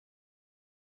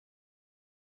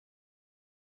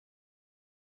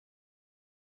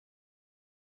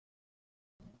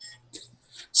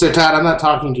So, Todd, I'm not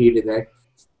talking to you today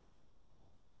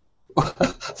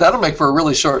That'll make for a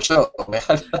really short show, man.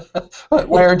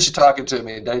 Why aren't you talking to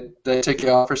me? Did I take you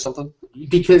off or something?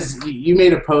 because you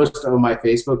made a post on my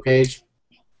Facebook page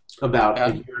about a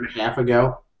Yeah. year and a half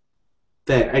ago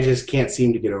that I just can't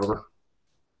seem to get over.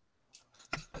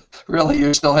 Really,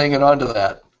 you're still hanging on to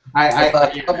that? I, I I,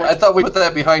 thought I I thought we put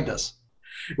that behind us.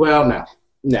 well, no,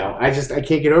 no, I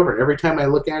can't get over it. Every time I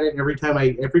look at it, every time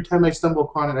I stumble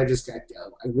upon it,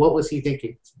 what was he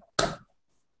thinking?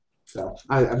 So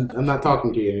I'm not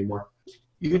talking to you anymore.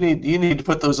 You need to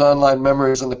put those online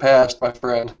memories in the past, my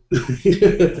friend.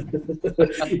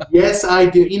 Yes, I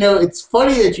do. You know, it's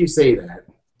funny that you say that.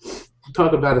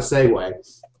 Talk about a segue.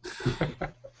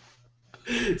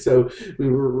 So we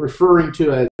were referring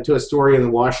to a story in the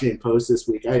Washington Post this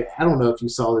week. I don't know if you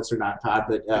saw this or not, Todd,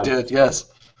 but I did, yes.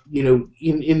 you know,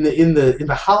 in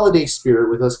the holiday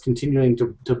spirit, with us continuing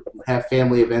to have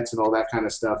family events and all that kind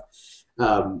of stuff,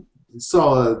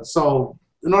 saw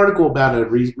an article about a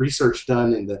research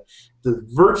done in the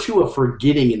virtue of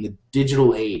forgetting in the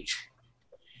digital age,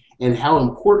 and how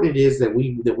important it is that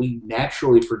we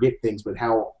naturally forget things, but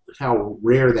how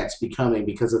rare that's becoming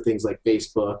because of things like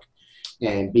Facebook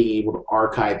and being able to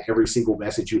archive every single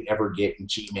message you ever get in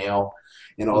Gmail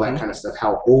and all that Hmm. kind of stuff.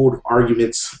 How old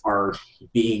arguments are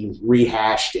being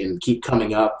rehashed and keep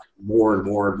coming up more and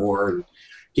more and more, and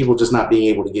people just not being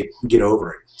able to get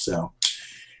over it. So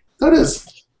that is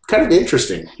kind of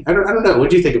interesting. I don't know.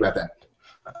 What do you think about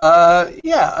that?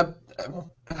 Yeah.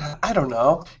 I don't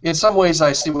know. In some ways,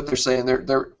 I see what they're saying.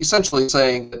 They're essentially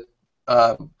saying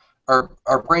that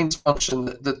our brains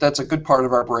function. That's a good part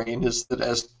of our brain is that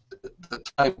as the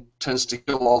time tends to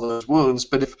heal all those wounds.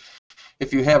 But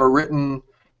if you have a written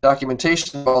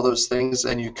documentation of all those things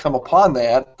and you come upon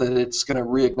that, then it's going to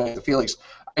reignite the feelings.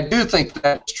 I do think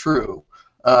that's true.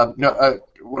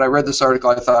 When I read this article,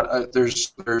 I thought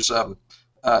there's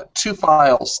two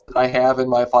files that I have in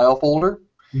my file folder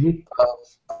Hmm.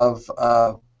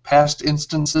 of past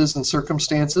instances and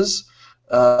circumstances.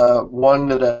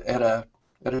 One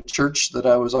at a church that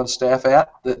I was on staff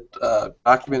at, that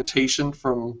documentation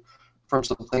from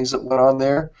some things that went on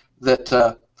there.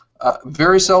 That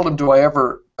very seldom do I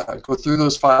ever go through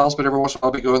those files, but every once in a while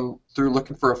I'll be going through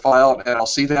looking for a file, and I'll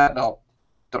see that, and I'll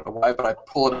don't know why, but I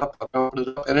pull it up, I open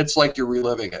it up, and it's like you're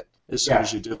reliving it as soon Yeah.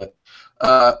 as you do it.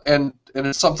 And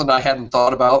it's something I hadn't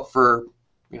thought about for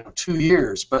 2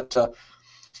 years, but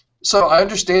so I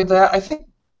understand that. I think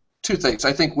two things.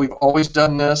 I think we've always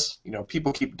done this.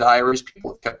 People keep diaries.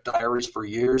 People have kept diaries for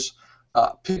years.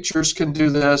 Pictures can do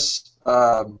this,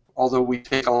 although we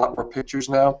take a lot more pictures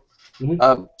now. Hmm.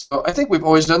 So I think we've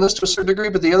always done this to a certain degree,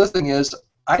 but the other thing is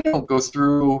I don't go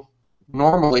through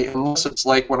normally, unless it's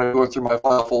like when I'm going through my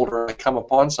file folder and I come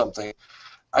upon something,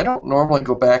 I don't normally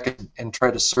go back and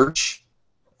try to search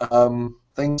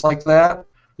things like that.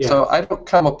 Yeah. So I don't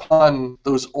come upon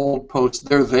those old posts.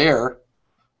 They're there.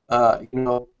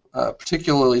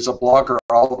 Particularly as a blogger,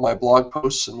 all of my blog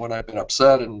posts and when I've been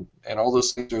upset and all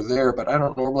those things are there, but I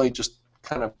don't normally just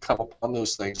kind of come upon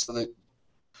those things. So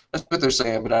that's what they're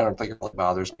saying, but I don't think it really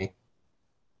bothers me.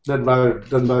 Doesn't bother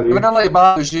you. Evidently it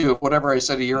bothers you if whatever I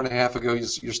said a year and a half ago,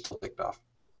 you're still ticked off.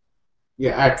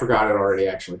 Yeah, I forgot it already.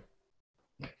 Actually.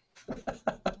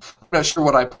 I'm not sure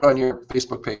what I put on your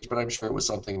Facebook page, but I'm sure it was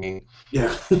something mean.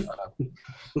 Yeah.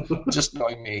 Just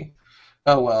knowing me.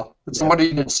 Oh well. Yeah. Somebody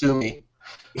didn't sue me.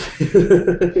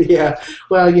 Yeah.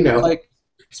 Well, Like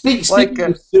speaking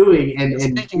of suing and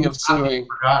speaking of not being suing,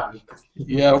 forgotten.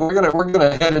 yeah, we're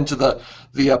gonna head into the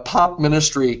pop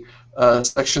ministry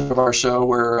section of our show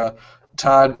where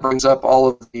Todd brings up all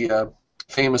of the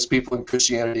famous people in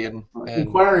Christianity and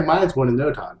Inquiring minds want to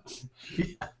know, Todd.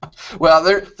 well,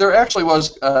 there actually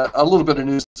was a little bit of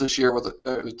news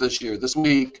this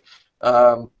week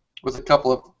with a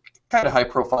couple of kind of high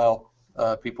profile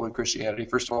people in Christianity.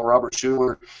 First of all, Robert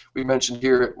Schuller, we mentioned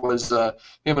here, it was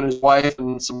him and his wife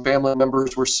and some family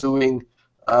members were suing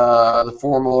the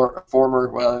former,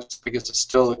 well, I guess it's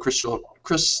still the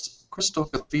Crystal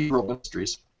Cathedral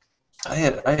Ministries. I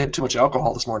had too much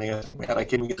alcohol this morning. I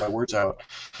can't even get my words out.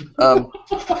 The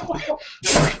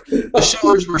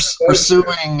Schulers were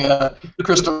suing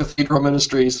Crystal Cathedral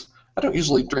Ministries. I don't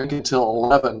usually drink until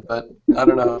 11, but I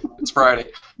don't know. It's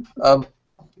Friday.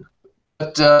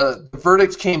 But the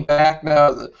verdict came back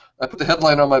now. I put the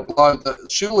headline on my blog. The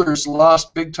Schulers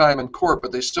lost big time in court,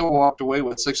 but they still walked away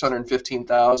with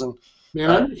 $615,000, Man,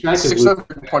 I wish I could lose.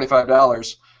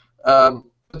 $625. But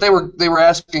they were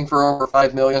asking for over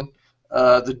 $5 million.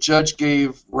 The judge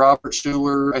gave Robert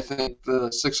Schuller, I think, the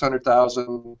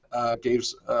 $600,000. Gave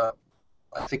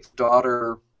I think the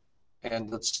daughter and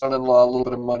the son-in-law a little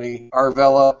bit of money.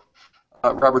 Arvella,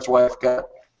 Robert's wife, got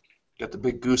the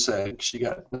big goose egg. She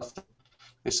got nothing.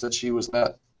 They said she was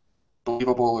not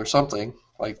believable or something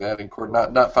like that in court,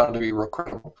 not found to be real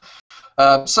credible.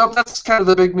 So that's kind of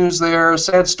the big news there.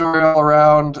 Sad story all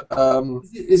around.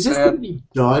 Is this going to be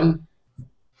done?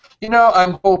 You know,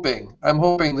 I'm hoping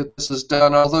that this is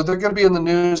done. Although they're going to be in the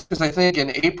news because I think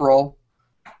in April,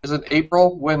 is it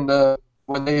April when the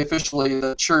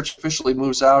church officially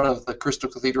moves out of the Crystal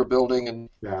Cathedral building and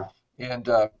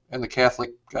the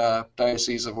Catholic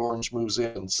Diocese of Orange moves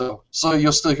in. So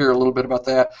you'll still hear a little bit about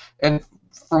that. And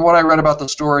from what I read about the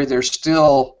story, there's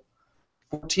still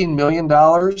 $14 million,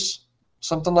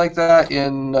 something like that,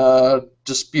 in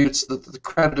disputes that the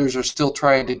creditors are still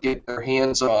trying to get their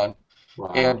hands on.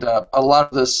 Wow. And a lot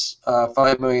of this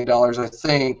 $5 million, I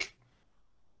think,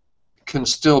 can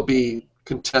still be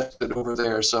contested over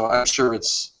there. So I'm sure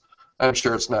it's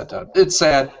not done. It's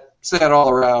sad all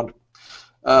around.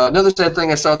 Another sad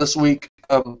thing I saw this week.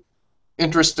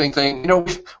 Interesting thing. You know,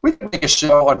 we could make a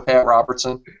show on Pat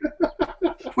Robertson.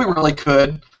 We really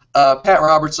could. Pat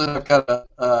Robertson. I've got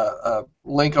a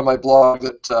link on my blog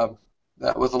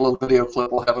that with a little video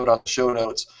clip. We'll have it on the show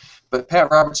notes. But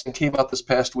Pat Robertson came out this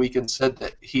past week and said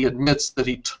that he admits that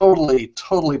he totally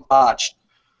botched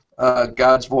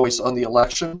God's voice on the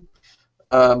election.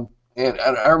 And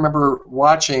I remember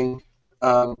watching.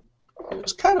 It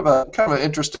was kind of an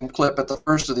interesting clip at the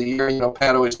first of the year. You know,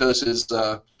 Pat always does his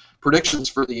predictions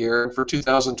for the year. And for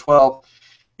 2012,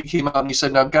 he came out and he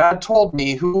said, "Now God told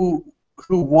me who's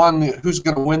going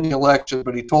to win the election,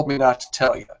 but He told me not to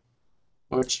tell you,"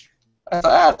 which I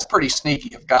thought that's pretty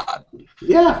sneaky of God.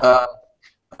 Yeah.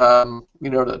 You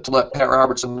know, to let Pat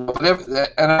Robertson know.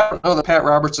 And I don't know that Pat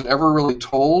Robertson ever really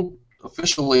told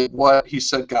officially what he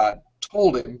said God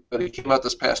told him, but he came out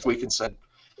this past week and said,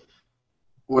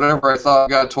 "Whatever I thought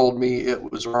God told me, it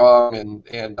was wrong,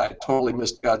 and I totally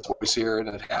missed God's voice here, and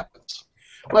it happens."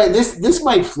 Well, this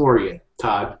might floor you,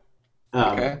 Todd.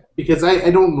 Okay. Because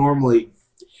I don't normally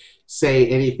say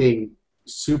anything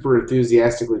super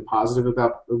enthusiastically positive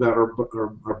about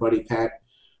our buddy Pat,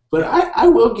 but I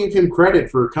will give him credit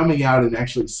for coming out and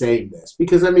actually saying this,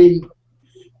 because I mean,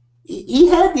 he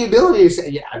had the ability to say,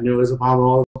 "Yeah, I knew it was a problem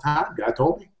all the time. God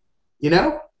told me," you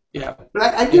know. Yeah. But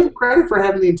I give him credit for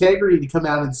having the integrity to come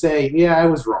out and say, "Yeah, I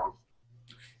was wrong,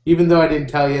 even though I didn't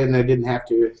tell you and I didn't have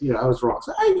to. You know, I was wrong."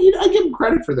 So I give him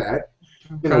credit for that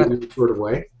in a weird sort of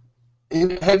way.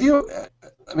 Have you?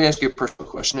 Let me ask you a personal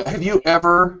question. Have you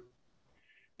ever?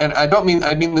 And I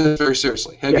mean this very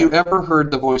seriously. Have you ever heard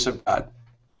the voice of God?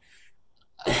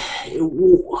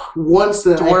 Once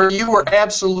to where you were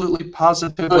absolutely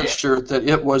positively sure that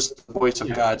it was the voice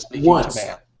of God speaking to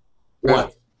man.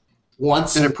 Right?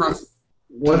 Once. Did it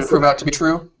prove out to be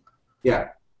true? Yeah.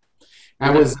 I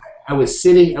was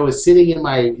sitting in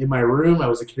my room. I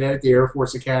was a cadet at the Air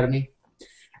Force Academy.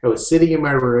 I was sitting in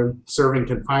my room serving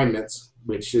confinements,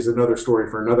 which is another story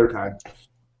for another time.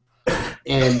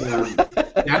 And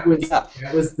that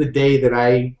was the day that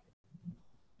I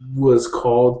was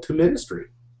called to ministry.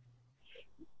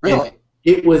 Really? And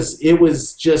it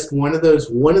was just one of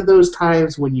those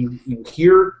times when you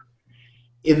hear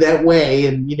in that way,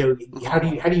 and you know, how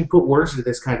do you put words to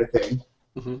this kind of thing?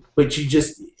 Mm-hmm. But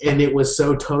and it was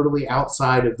so totally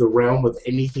outside of the realm of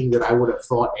anything that I would have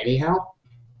thought anyhow.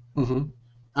 Mm-hmm.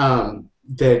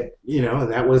 That, you know,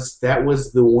 that was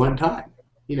the one time.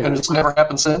 You know, and it's never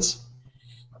happened since.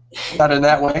 Not in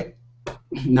that way.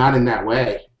 Not in that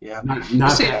way. Yeah.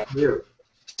 Not that clear.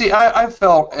 See, I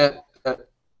felt at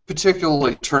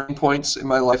particularly turning points in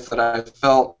my life that I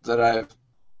felt that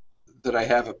I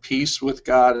have a peace with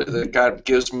God, that God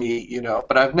gives me, you know.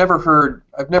 But I've never heard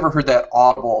that the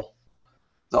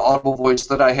audible voice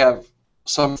that I have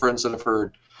some friends that have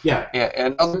heard. Yeah.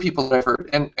 And other people that I've heard.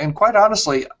 And quite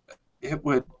honestly, it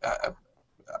would.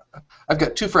 I've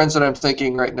got two friends that I'm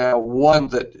thinking right now. One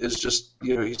that is just,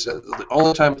 you know, he said the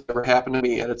only time it's ever happened to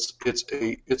me, and it's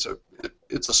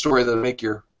a story that'll make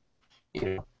your, you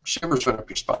know, shivers run up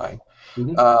your spine.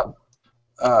 Mm-hmm.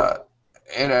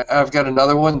 And I've got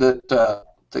another one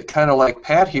that kind of like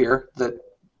Pat here, that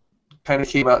kind of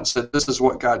came out and said, "This is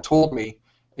what God told me,"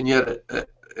 and yet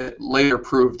it later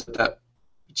proved that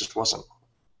it just wasn't.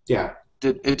 Yeah.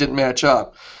 It didn't match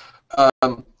up.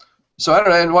 So I don't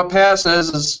know. And what Pat says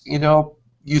is, you know,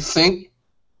 you think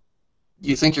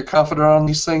you're confident on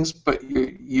these things, but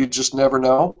you just never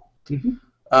know.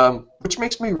 Mm-hmm. Which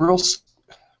makes me real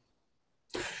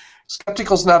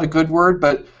skeptical. Is not a good word,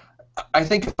 but I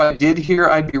think if I did hear,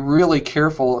 I'd be really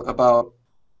careful about.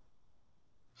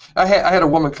 I had a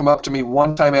woman come up to me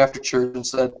one time after church and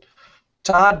said,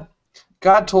 "Todd,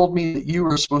 God told me that you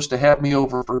were supposed to have me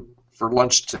over for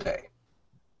lunch today.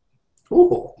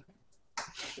 Ooh.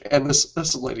 And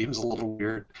this lady was a little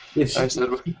weird. It's, I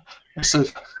said,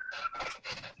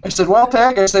 well,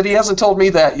 Peg, I said, he hasn't told me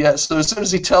that yet, so as soon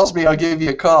as he tells me, I'll give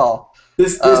you a call.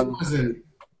 this wasn't.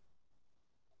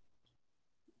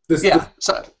 This,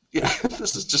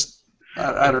 this is just,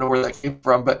 I don't know where that came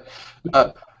from, but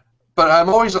I'm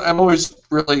always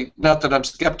really, not that I'm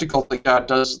skeptical that God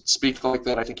does speak like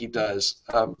that. I think He does.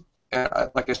 And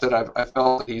like I said, I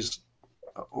felt that He's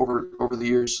over the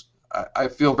years. I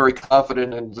feel very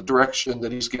confident in the direction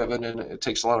that He's given, and it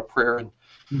takes a lot of prayer and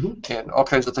all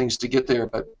kinds of things to get there.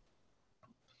 But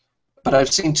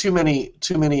I've seen too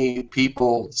many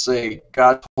people say,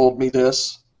 God told me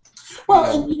this.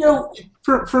 Well,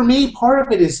 and, for me, part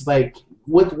of it is like,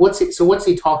 what's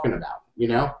he talking about?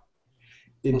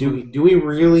 Do we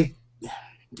really?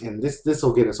 And this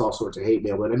will get us all sorts of hate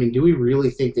mail, but I mean, do we really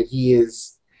think that he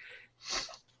is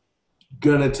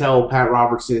gonna tell Pat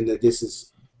Robertson that this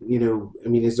is, I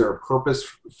mean, is there a purpose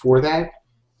for that?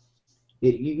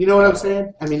 You know what I'm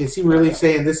saying? I mean, is he really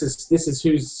saying this is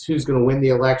who's going to win the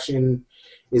election?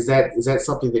 Is that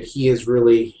something that he is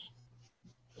really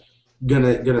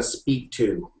gonna speak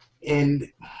to?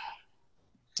 And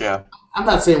yeah, I'm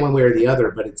not saying one way or the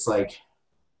other, but it's like,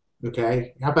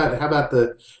 okay, how about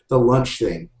the lunch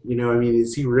thing? I mean,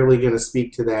 is he really going to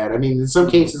speak to that? I mean, in some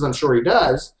cases, I'm sure he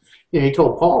does. He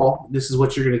told Paul, "This is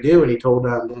what you're going to do," and he told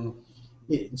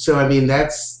So I mean,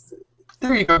 that's.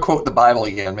 There you go, quote the Bible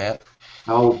again, man.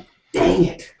 Oh, dang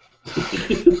it!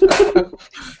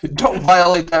 Don't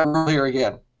violate that rule here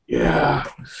again. Yeah.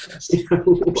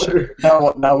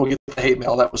 Now we'll get the hate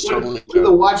mail. That was totally. What are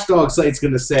the watchdog site's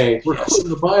going to say? We're quoting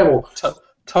the Bible.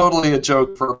 Totally a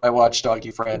joke for my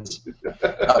watchdoggy friends.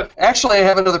 Actually, I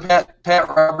have another Pat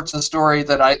Robertson story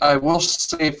that I will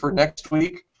save for next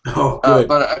week. Oh, good.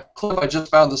 Cliff, I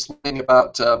just found this thing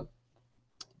about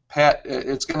Pat.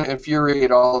 It's going to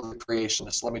infuriate all of the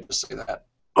creationists. Let me just say that.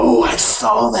 Oh, I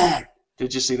saw that.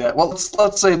 Did you see that? Well,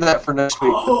 let's save that for next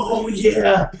week. Oh,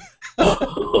 yeah.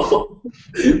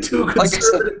 Too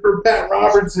conservative for Pat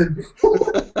Robertson.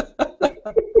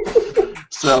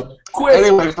 So, quick,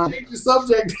 anyway, change the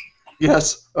subject.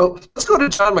 Yes. Oh, let's go to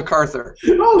John MacArthur.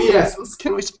 Oh, yes.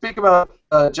 Can we speak about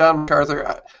John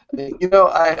MacArthur?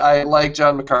 I like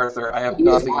John MacArthur. I have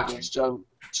nothing against John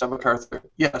MacArthur.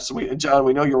 Yes, John,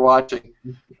 we know you're watching.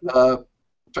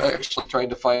 Actually trying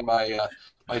to find my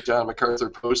John MacArthur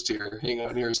post here. Hang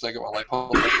on here a second while I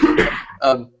pull it.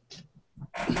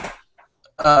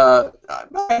 I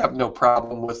have no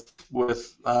problem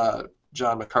with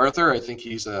John MacArthur. I think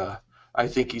he's a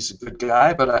good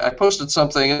guy. But I posted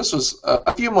something, and this was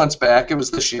a few months back. It was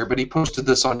this year, but he posted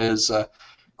this on his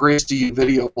Grace to You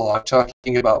video blog,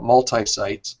 talking about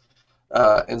multi-sites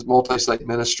and multi-site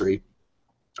ministry.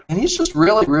 And he's just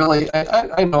really, really.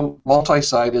 I know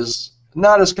multi-site is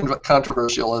not as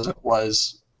controversial as it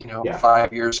was,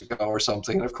 5 years ago or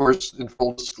something. And of course, in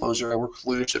full disclosure, I work with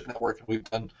Leadership Network, and we've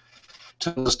done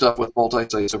tons of stuff with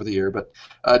multi-sites over the year. But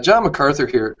John MacArthur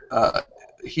here,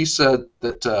 he said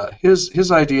that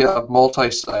his idea of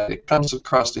multi-site, it comes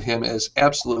across to him as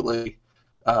absolutely,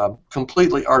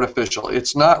 completely artificial.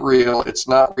 It's not real. It's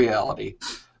not reality.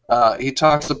 He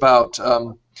talks about.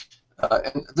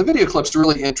 And the video clip's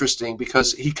really interesting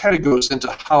because he kind of goes into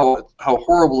how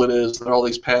horrible it is that all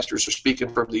these pastors are speaking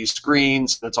from these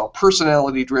screens, and it's all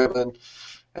personality driven.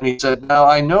 And he said, "Now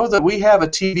I know that we have a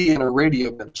TV and a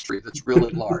radio ministry that's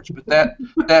really large, but that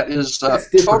is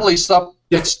totally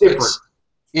It's different.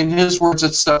 In his words,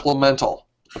 it's supplemental.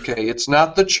 Okay, it's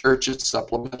not the church; it's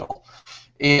supplemental."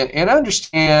 And I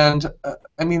understand.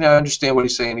 I understand what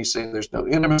he's saying. He's saying there's no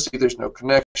intimacy, there's no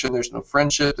connection, there's no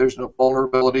friendship, there's no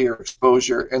vulnerability or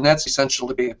exposure, and that's essential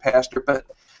to being a pastor. But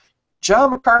John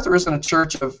MacArthur is in a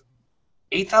church of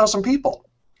 8,000 people.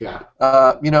 Yeah.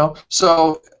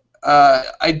 So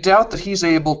I doubt that he's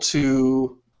able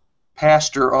to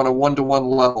pastor on a one-to-one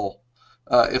level,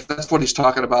 if that's what he's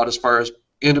talking about as far as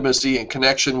intimacy and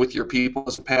connection with your people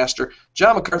as a pastor.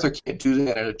 John MacArthur can't do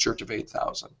that at a church of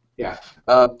 8,000. Yeah.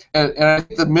 And I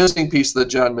think the missing piece that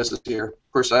John misses here,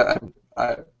 of course,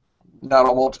 not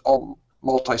all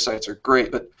multi-sites are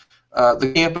great, but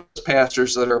the campus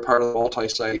pastors that are a part of the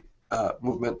multi-site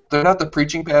movement, they're not the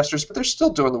preaching pastors, but they're still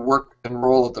doing the work and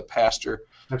role of the pastor.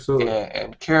 Absolutely.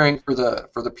 And caring for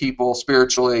the people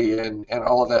spiritually and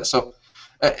all of that. So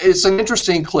it's an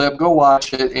interesting clip. Go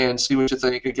watch it and see what you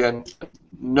think. Again,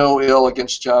 no ill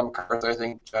against John MacArthur. I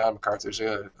think John MacArthur's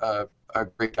a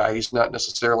great guy. He's not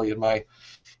necessarily in my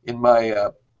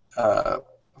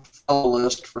follow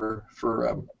list for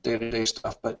day-to-day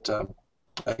stuff, but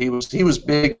He was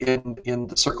big in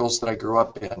the circles that I grew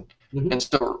up in, Mhm. and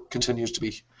still continues to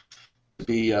be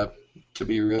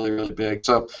really really big.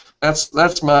 So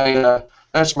that's my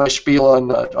spiel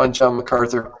on John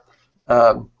MacArthur.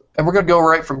 And we're going to go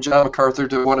right from John MacArthur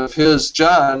to one of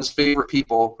John's favorite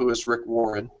people, who is Rick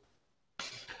Warren.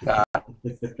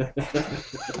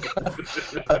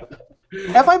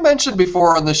 Have I mentioned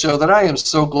before on the show that I am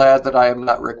so glad that I am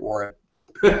not Rick Warren?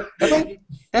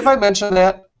 Have I mentioned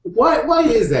that? Why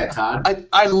is that, Todd?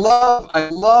 I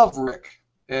love Rick,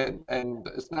 and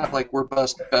it's not like we're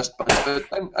best buds, but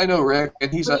I know Rick,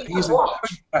 and he's a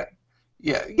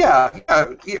yeah,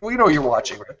 we know you're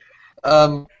watching, Rick.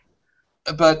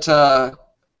 But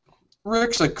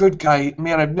Rick's a good guy.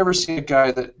 Man, I've never seen a guy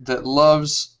that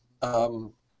loves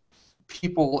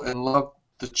people and love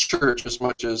the church as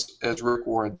much as Rick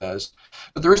Warren does.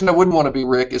 But the reason I wouldn't want to be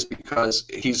Rick is because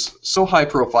he's so high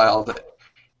profile that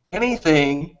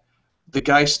anything the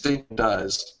guy Sting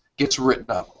does gets written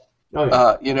up.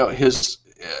 Oh, yeah. This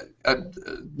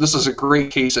is a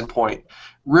great case in point.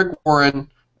 Rick Warren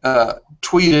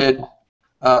tweeted,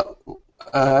 I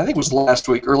think it was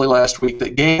early last week,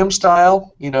 that Gangnam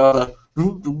Style, that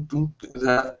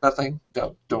thing.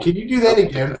 No, don't. Can you do that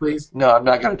again, please? No, I'm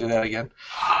not going to do that again.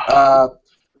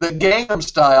 The Gangnam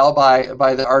Style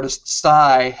by the artist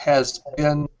Psy has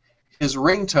been his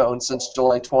ringtone since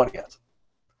July 20th.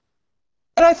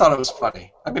 And I thought it was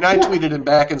funny. I mean, I tweeted him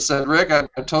back and said, Rick, I'm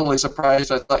totally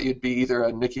surprised. I thought you'd be either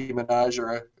a Nicki Minaj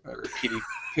or a Katy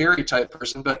Perry type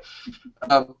person, but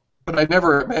I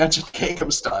never imagined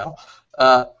Gangnam Style.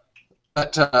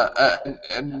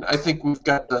 And I think we've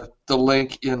got the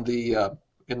link in the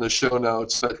show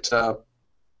notes. But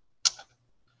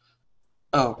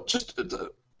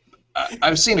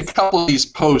I've seen a couple of these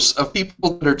posts of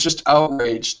people that are just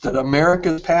outraged that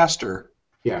America's pastor.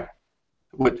 Yeah.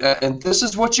 And this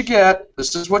is what you get.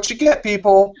 This is what you get,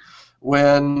 people.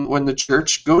 When the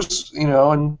church goes,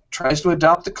 and tries to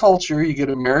adopt the culture, you get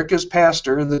America's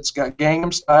pastor that's got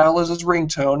Gangnam Style as his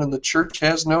ringtone, and the church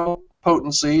has no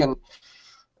potency. And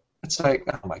it's like,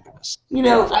 oh my goodness.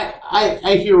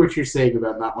 I hear what you're saying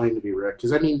about not wanting to be Rick,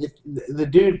 because I mean, if the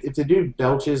dude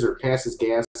belches or passes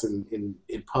gas in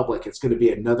public, it's going to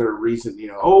be another reason.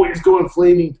 Oh, he's going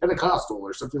flaming Pentecostal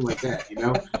or something like that.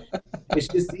 It's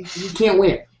just you can't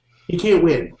win. You can't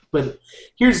win. But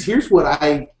here's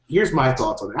my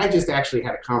thoughts on it. I just actually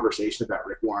had a conversation about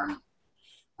Rick Warren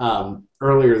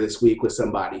earlier this week with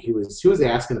somebody who was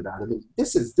asking about him. And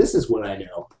this is what I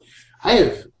know.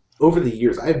 Over the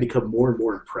years, I have become more and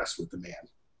more impressed with the man.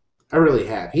 I really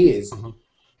have. He is,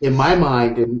 in my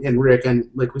mind, and Rick, and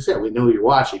like we said, we know you're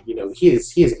watching. He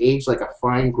has aged like a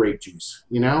fine grape juice.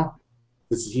 He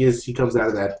comes out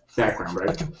of that background,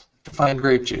 right? Fine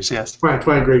grape juice, yes.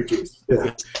 Fine grape juice.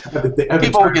 Yeah.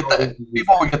 People will get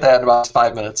that in about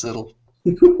 5 minutes.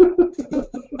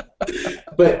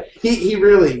 But he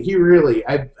really,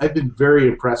 I've been very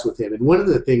impressed with him. And one of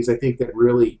the things I think that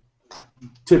really,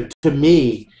 to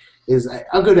me, is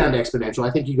I'll go down to Exponential.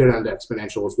 I think you go down to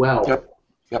Exponential as well.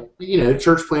 Yep.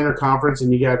 Church planner conference,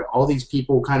 and you got all these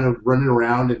people kind of running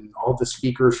around, and all the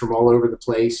speakers from all over the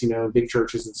place. Big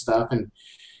churches and stuff, and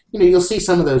you'll see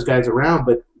some of those guys around.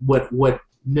 But what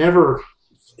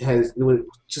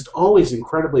just always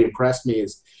incredibly impressed me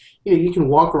is, you can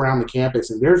walk around the campus,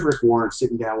 and there's Rick Warren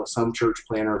sitting down with some church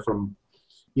planner from,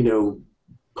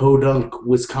 Podunk,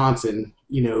 Wisconsin.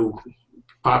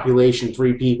 Population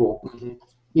 3 people. Mm-hmm.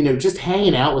 Just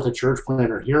hanging out with a church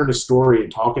planner, hearing a story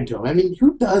and talking to him. I mean,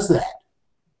 who does that?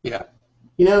 Yeah.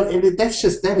 And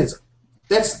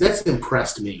that's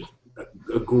impressed me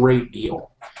a great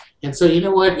deal. And so, you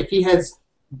know what? If he has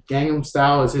Gangnam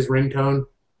Style as his ringtone,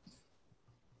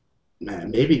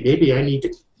 man, maybe I need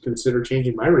to consider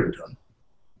changing my ringtone.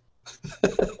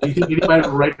 Do you think anybody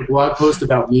will write a blog post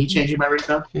about me changing my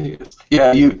ringtone?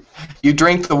 Yeah, you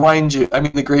drank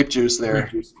the grape juice there,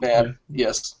 Grape juice. man.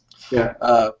 Yes. Yeah.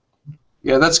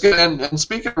 Yeah, that's good. And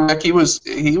speaking of Rick, he was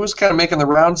kind of making the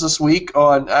rounds this week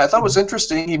on. I thought it was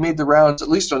interesting. He made the rounds at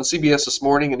least on CBS This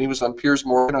Morning, and he was on Piers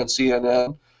Morgan on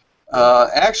CNN.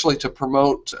 Actually, to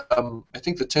promote, I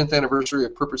think the 10th anniversary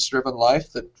of Purpose Driven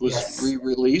Life that was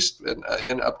re-released and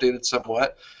updated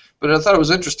somewhat. But I thought it was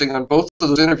interesting. On both of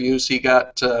those interviews, he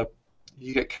got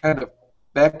kind of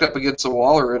backed up against the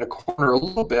wall or in a corner a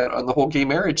little bit on the whole gay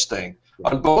marriage thing.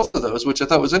 On both of those, which I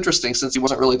thought was interesting, since he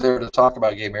wasn't really there to talk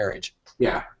about gay marriage.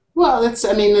 Yeah. Well, that's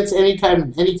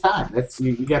anytime. That's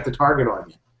you got the target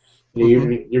on you.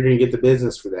 You're going to get the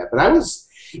business for that. But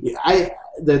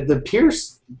the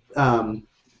Piers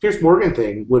Morgan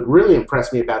thing. What really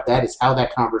impressed me about that is how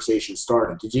that conversation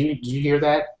started. Did you hear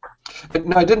that?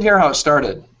 No, I didn't hear how it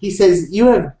started. He says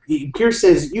Pierce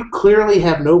says you clearly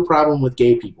have no problem with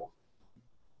gay people.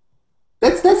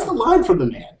 That's the line from the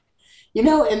man.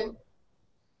 And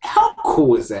how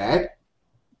cool is that?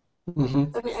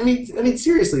 Mm-hmm. I mean,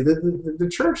 seriously, the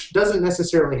church doesn't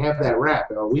necessarily have that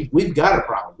rap. We've got a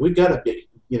problem. We've got a big,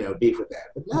 beef with that.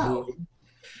 But no,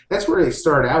 that's where they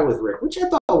start out with Rick, which I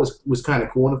thought was kind of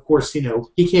cool. And of course, he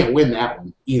can't win that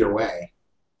one either way.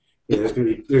 There's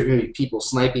gonna be people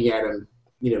sniping at him,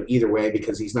 either way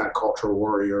because he's not a cultural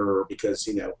warrior or because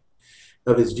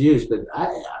of his views. But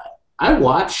I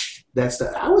watched that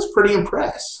stuff. I was pretty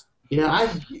impressed. I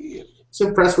was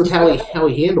impressed with how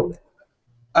he handled it.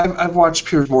 I've watched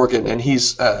Piers Morgan, and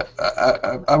he's.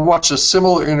 I watched a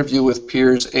similar interview with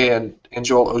Piers and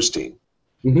Joel Osteen.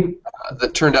 Mm-hmm.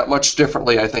 That turned out much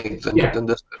differently, I think, than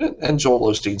this. And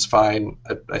Joel Osteen's fine.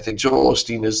 I think Joel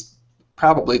Osteen is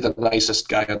probably the nicest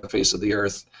guy on the face of the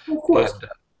earth. Of course.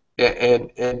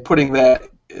 And putting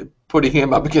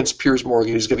him up against Piers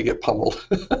Morgan, he's going to get pummeled.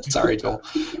 Sorry, Joel.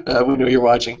 We know you're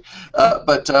watching.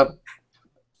 But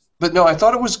no, I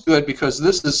thought it was good because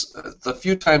this is the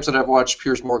few times that I've watched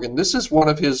Piers Morgan. This is one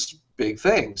of his big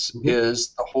things,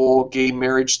 is the whole gay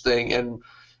marriage thing, and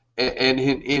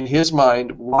in his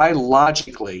mind, why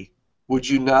logically would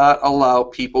you not allow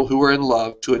people who are in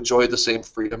love to enjoy the same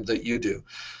freedom that you do?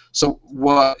 So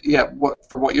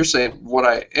from what you're saying, what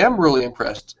I am really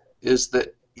impressed is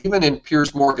that even in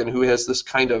Piers Morgan, who has this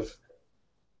kind of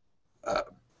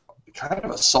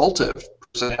assaultive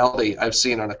personality I've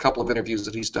seen on a couple of interviews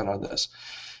that he's done on this,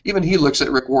 even he looks at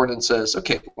Rick Warren and says,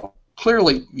 okay, well,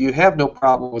 clearly you have no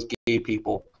problem with gay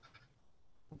people,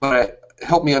 but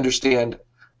help me understand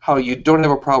how you don't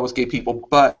have a problem with gay people,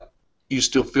 but you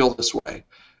still feel this way.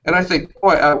 And I think,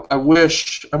 boy, I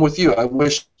wish, I'm with you, I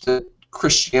wish that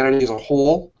Christianity as a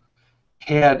whole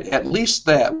had at least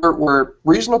that, where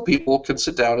reasonable people can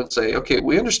sit down and say, okay,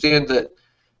 we understand that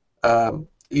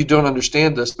you don't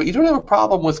understand this, but you don't have a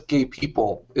problem with gay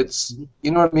people. It's, you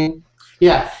know what I mean?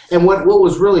 Yeah, and what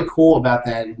was really cool about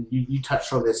that, and you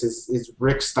touched on this, is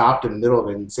Rick stopped in the middle of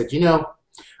it and said,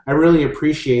 I really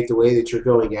appreciate the way that you're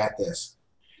going at this.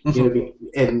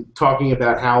 And talking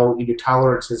about how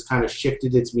tolerance has kind of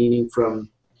shifted its meaning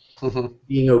from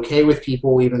being okay with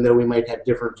people, even though we might have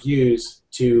different views,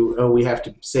 to we have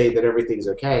to say that everything's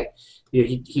okay.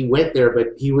 He went there, but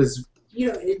he was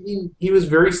he was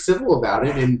very civil about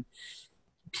it, and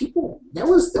people that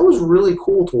was really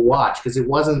cool to watch because it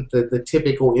wasn't the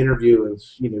typical interview of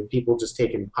people just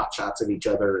taking pot shots at each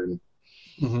other and.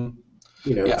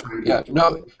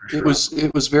 No, it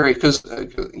was very, because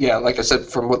like I said,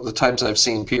 from what the times I've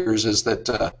seen Piers, is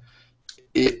that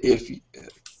if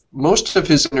most of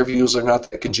his interviews are not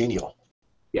that congenial.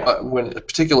 Yeah.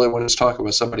 Particularly when he's talking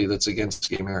with somebody that's against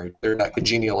gay marriage, they're not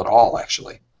congenial at all,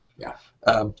 actually. Yeah.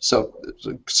 So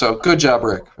good job,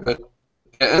 Rick.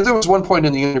 And there was one point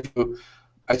in the interview,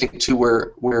 I think, too,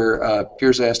 where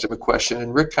Piers asked him a question,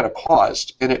 and Rick kind of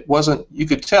paused, and it wasn't. You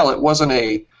could tell it wasn't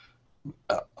a.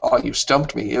 Oh, you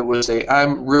stumped me. It was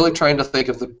I'm really trying to think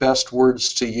of the best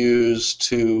words to use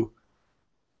to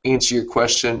answer your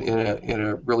question in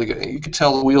a really good. You could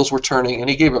tell the wheels were turning, and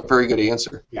he gave a very good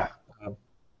answer. Yeah.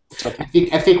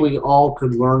 I think we all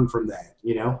could learn from that.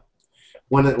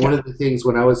 One of the things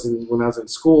when I was in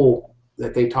school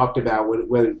that they talked about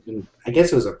when I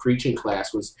guess it was a preaching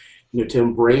class was to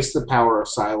embrace the power of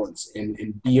silence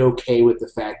and be okay with the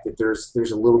fact that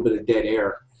there's a little bit of dead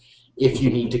air. If you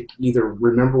need to either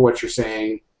remember what you're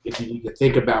saying, if you need to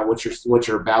think about what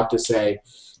you're about to say,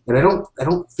 and I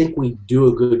don't think we do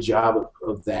a good job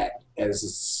of that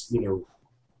as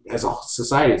as a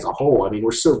society as a whole. I mean,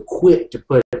 we're so quick to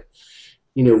put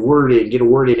word in, get a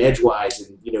word in edgewise,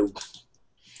 and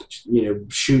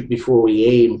shoot before we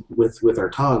aim with our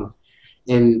tongue.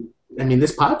 And I mean,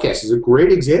 this podcast is a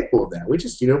great example of that. We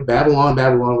just babble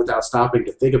on without stopping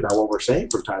to think about what we're saying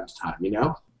from time to time.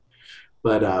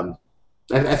 But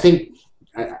I think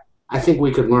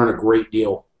we could learn a great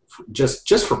deal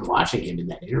just from watching him in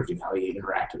that interview, how he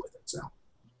interacted with it. So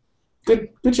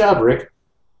good job, Rick.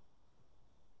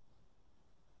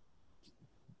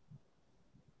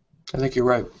 I think you're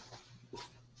right.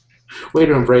 Way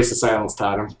to embrace the silence,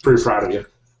 Todd. I'm pretty proud of you.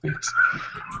 It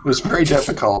was very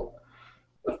difficult.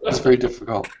 It's very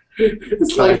difficult.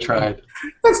 I tried.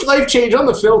 That's life change on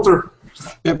the filter.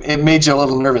 It made you a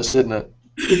little nervous, didn't it?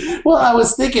 Well, I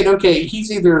was thinking, okay,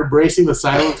 he's either embracing the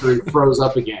silence or he froze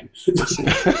up again.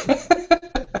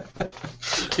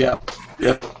 Yeah.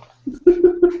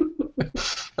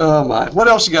 Oh my! What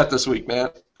else you got this week, man?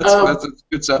 That's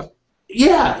good stuff.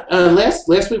 Yeah, last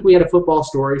week we had a football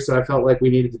story, so I felt like we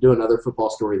needed to do another football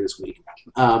story this week.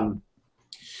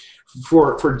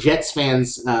 for Jets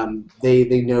fans,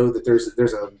 they know that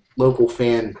there's a local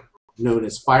fan known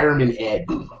as Fireman Ed,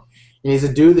 and he's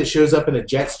a dude that shows up in a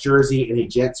Jets jersey and a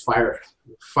Jets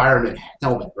fireman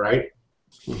helmet, right?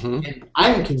 Mm-hmm. And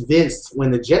I'm convinced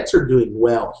when the Jets are doing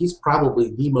well, he's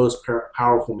probably the most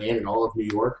powerful man in all of New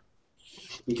York,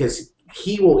 because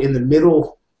he will in the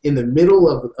middle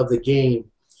of the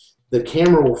game, the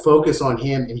camera will focus on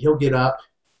him and he'll get up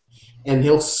and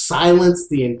he'll silence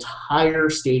the entire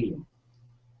stadium.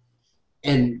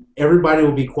 And everybody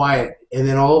will be quiet. And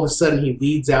then all of a sudden he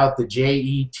leads out the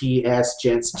Jets,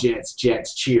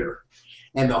 Jets cheer.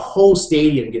 And the whole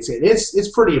stadium gets it.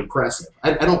 It's pretty impressive.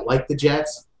 I don't like the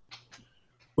Jets,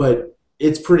 but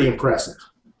it's pretty impressive.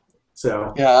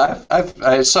 So yeah,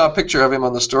 I saw a picture of him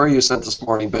on the story you sent this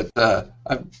morning, but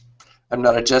I'm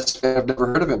not a Jets fan. I've never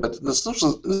heard of him. But this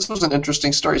was an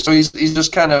interesting story. So he's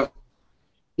just kind of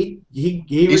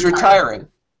he's retiring.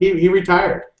 He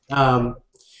retired.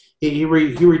 He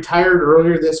retired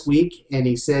earlier this week, and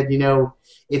he said,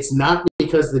 it's not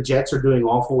because the Jets are doing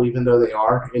awful, even though they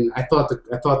are. And I thought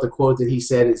the quote that he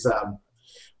said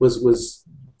was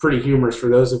pretty humorous for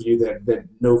those of you that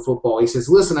know football. He says,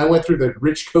 "Listen, I went through the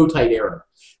Rich Kotite era.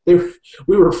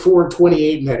 We were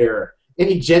 4-28 in that era.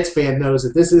 Any Jets fan knows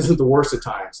that this isn't the worst of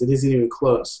times. It isn't even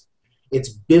close. It's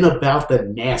been about the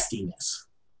nastiness."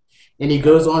 And he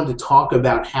goes on to talk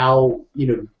about how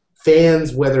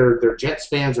fans, whether they're Jets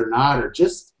fans or not, are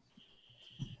just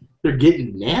they're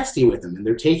getting nasty with him, and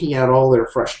they're taking out all their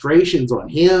frustrations on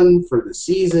him for the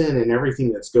season and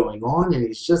everything that's going on. And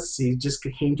he just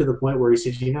came to the point where he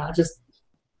said,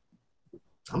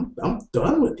 I'm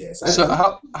done with this. So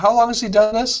how long has he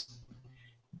done this?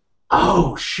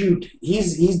 Oh shoot,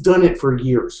 he's done it for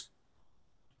years.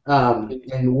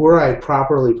 And were I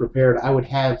properly prepared, I would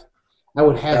have.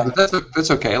 Yeah,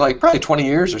 that's okay. Like probably 20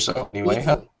 years or so, anyway.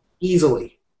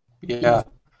 Easily. Yeah.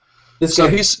 So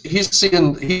he's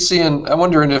seeing. I'm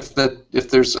wondering if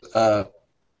there's. I'm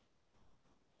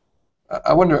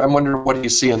wondering what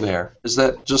he's seeing there. Is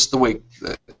that just the way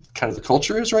kind of the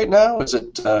culture is right now? Is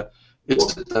it the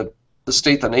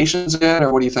state the nation's in,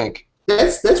 or what do you think?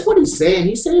 That's what he's saying.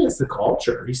 He's saying it's the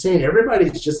culture. He's saying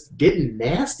everybody's just getting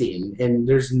nasty, and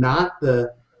there's not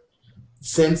the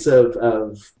sense of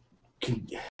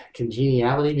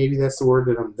congeniality. Maybe that's the word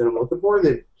that I'm looking for.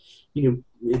 That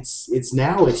it's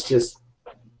just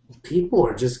people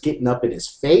are just getting up in his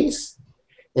face,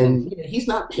 and he's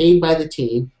not paid by the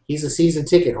team. He's a season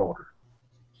ticket holder,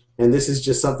 and this is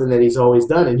just something that he's always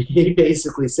done. And he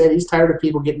basically said he's tired of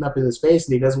people getting up in his face,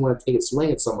 and he doesn't want to take a swing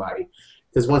at somebody,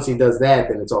 because once he does that,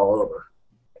 then it's all over.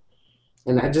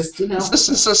 And I just Is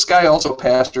this guy also a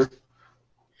pastor?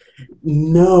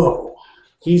 No,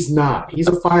 he's not. He's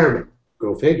a fireman.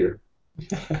 Go figure.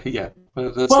 Yeah,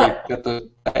 that's like got the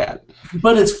hat.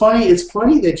 But it's funny. It's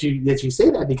funny that you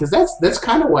say that, because that's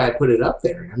kind of why I put it up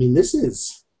there. I mean, this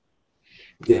is.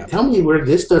 Yeah. Tell me where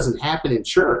this doesn't happen in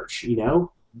church.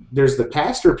 There's the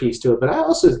pastor piece to it, but I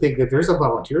also think that there's a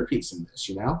volunteer piece in this.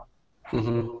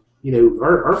 Mm-hmm.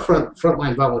 Our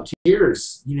frontline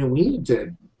volunteers. We need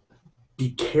to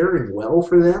be caring well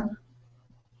for them.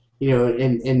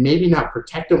 And maybe not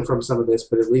protect them from some of this,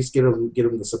 but at least get them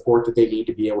the support that they need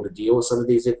to be able to deal with some of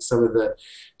the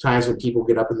times when people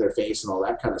get up in their face and all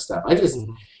that kind of stuff. I just,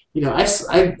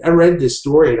 I read this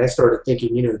story and I started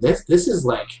thinking,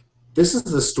 this is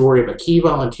the story of a key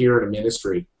volunteer in a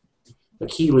ministry, a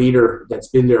key leader that's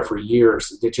been there for years,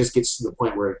 that just gets to the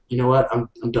point where, I'm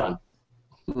done.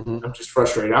 Mm-hmm. I'm just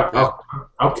frustrated.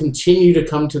 I'll continue to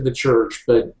come to the church,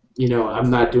 but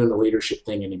I'm not doing the leadership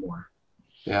thing anymore.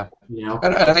 Yeah,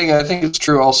 and I think it's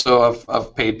true also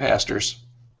of paid pastors.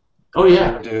 Oh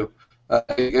yeah, do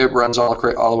it runs all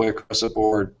the way across the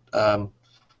board.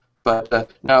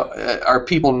 But now, are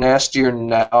people nastier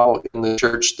now in the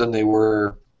church than they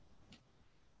were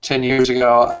 10 years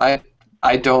ago?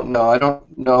 I don't know. I don't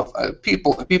know if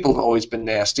people have always been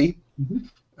nasty.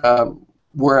 Mm-hmm.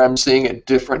 Where I'm seeing it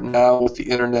different now with the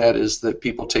internet is that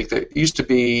people it used to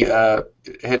be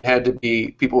it had to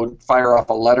be people would fire off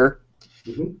a letter.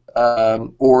 Mm-hmm.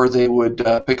 Or they would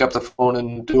pick up the phone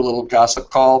and do a little gossip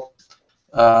call.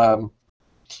 But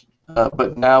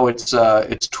now it's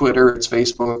Twitter, it's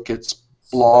Facebook, it's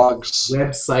blogs,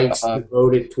 websites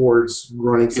devoted towards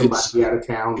running somebody out of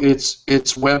town. It's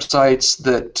websites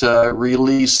that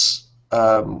release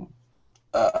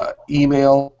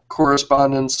email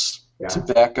correspondence to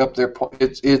back up their point.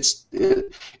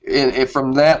 It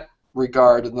from that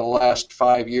regard, in the last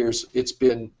 5 years, it's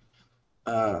been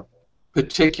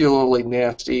particularly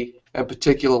nasty and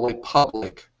particularly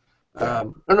public. I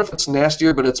don't know if it's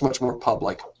nastier, but it's much more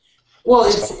public. Well,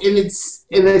 So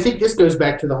and I think this goes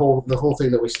back to the whole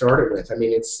thing that we started with. I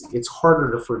mean, it's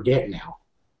harder to forget now.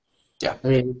 yeah, I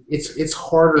mean, it's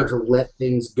harder yeah, to let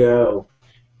things go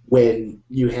when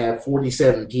you have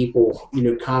 47 people,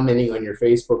 commenting on your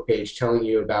Facebook page telling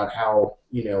you about how,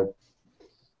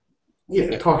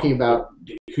 yeah, talking about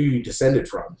who you descended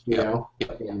from, yeah,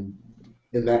 yeah. and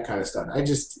that kind of stuff.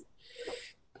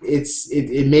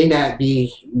 It may not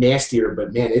be nastier,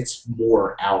 but man, it's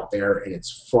more out there and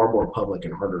it's far more public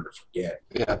and harder to forget.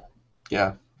 Yeah,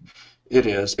 yeah, it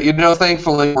is. But, you know,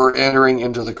 thankfully, we're entering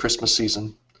into the Christmas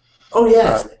season. Oh Uh,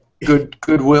 yes,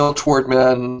 goodwill toward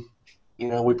men. You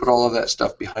know, we put all of that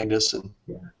stuff behind us, and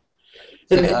yeah.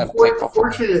 And I'm thankful for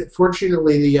that.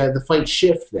 fortunately, the fight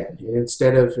shift then, and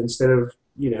instead of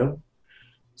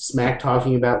smack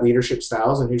talking about leadership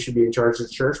styles and who should be in charge of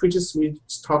the church, we just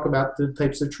talk about the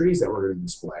types of trees that we're going to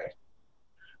display.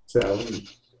 So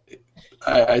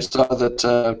I saw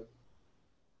that.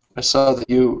 I saw that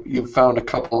you found a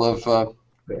couple of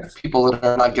yes, people that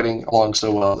are not getting along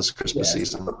so well this Christmas yes,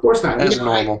 season, of course not. as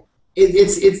normal.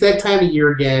 It's that time of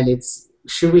year again. It's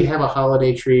should we have a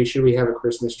holiday tree? Should we have a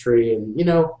Christmas tree? And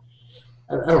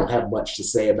I don't have much to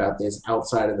say about this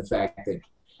outside of the fact that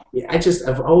yeah,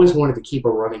 I've always wanted to keep a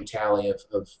running tally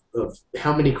of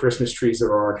how many Christmas trees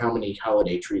there are and how many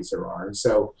holiday trees there are. And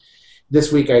so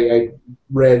this week I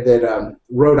read that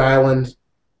Rhode Island,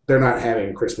 they're not having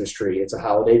a Christmas tree; it's a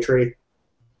holiday tree.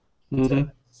 So,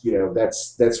 Hmm.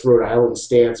 that's Rhode Island's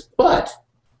stance. But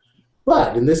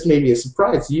and this may be a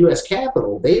surprise, the U.S.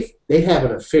 Capitol they have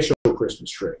an official Christmas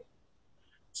tree.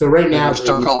 So right And now, they're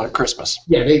still calling it Christmas.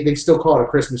 yeah, they still call it a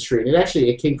Christmas tree, and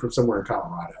it came from somewhere in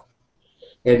Colorado.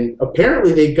 And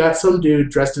apparently, they've got some dude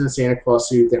dressed in a Santa Claus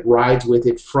suit that rides with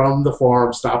it from the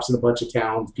farm, stops in a bunch of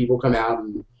towns. People come out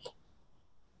and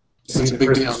see It's a the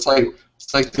big deal. Christmas tree.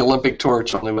 It's like the Olympic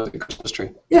torch, only with a Christmas tree.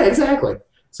 Yeah, exactly.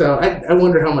 So I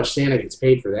wonder how much Santa gets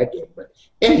paid for that gig. But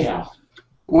anyhow,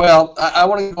 Well, I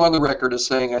want to go on the record as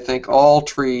saying I think all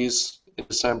trees in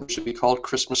December should be called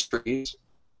Christmas trees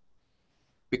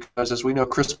because, as we know,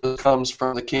 Christmas comes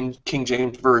from the King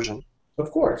James Version.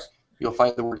 of course. You'll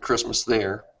find the word Christmas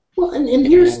there. Well, and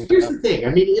here's And the thing. I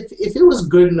mean, if it was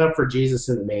good enough for Jesus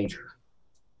in the manger,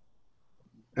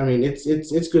 I mean, it's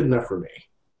good enough for me.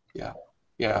 yeah,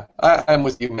 yeah, I'm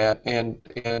with you, Matt. And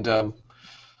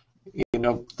you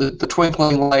know, the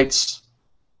twinkling lights.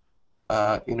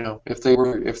 You know, if they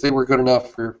were good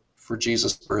enough for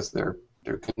Jesus' birth, they're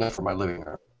good enough for my living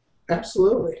room.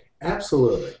 Absolutely,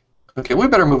 absolutely. Okay, we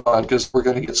better move on because we're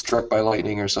going to get struck by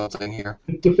lightning or something here.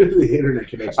 The internet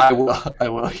connection. I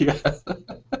will, yeah.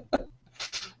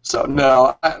 So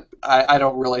no, I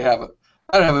don't really have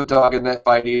I don't have a dog in that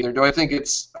fight either. Do I think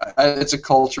it's a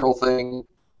cultural thing,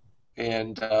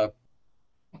 and I'm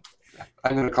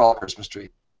going to call it Christmas tree.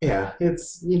 Yeah,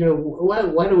 it's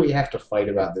why do we have to fight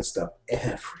about this stuff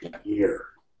every year?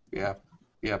 Yeah,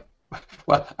 yeah.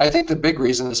 Well, I think the big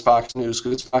reason is Fox News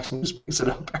because Fox News brings it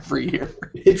up every year.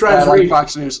 It I drives like me.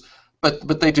 Fox News,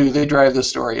 but they drive the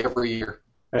story every year.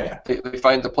 Oh, yeah, They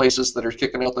find the places that are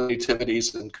kicking out the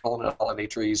nativities and calling it holiday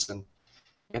trees and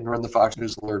run the Fox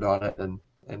News alert on it and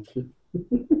I'm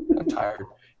tired.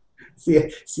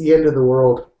 it's the end of the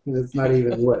world. It's not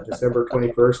even December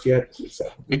 21st yet. So,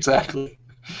 Exactly.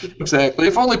 Exactly.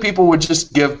 If only people would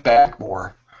just give back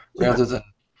more rather than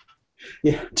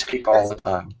yeah, take all the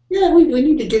time. yeah. We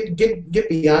need to get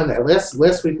beyond that.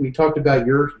 Last week we talked about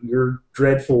your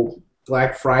dreadful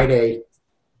Black Friday It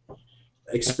was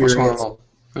experience. horrible.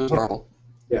 It was horrible.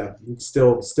 Yeah,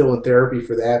 still in therapy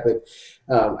for that. But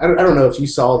I don't know if you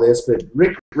saw this, but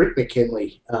Rick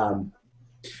McKinley from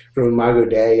Imago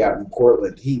Dei out in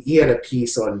Portland, he had a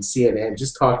piece on CNN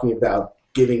just talking about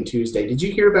Giving Tuesday. Did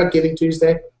you hear about Giving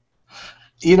Tuesday?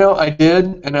 You know, I did,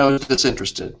 and I was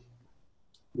disinterested.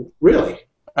 Really?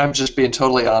 I'm just being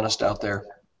totally honest out there.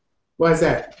 Why is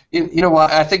that? You know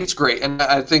what? I think it's great, and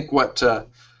I think what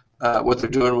they're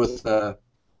doing with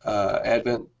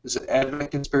Advent is it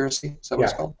Advent Conspiracy? Is that what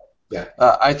it's Yeah. called? Yeah.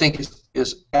 I think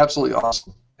is absolutely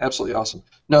awesome. Absolutely awesome.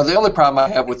 No, the only problem I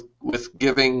have with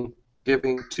Giving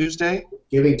Tuesday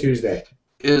Giving Tuesday.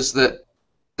 is that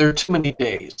there are too many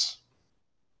days.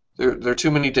 There are too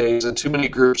many days and too many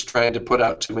groups trying to put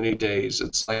out too many days.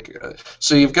 It's like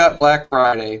so you've got Black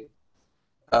Friday,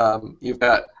 you've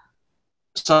got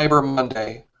Cyber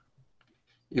Monday,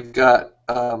 you've got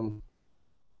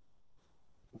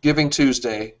Giving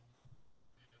Tuesday,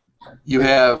 you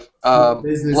have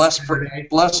Business Saturday.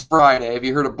 Blessed Friday. Have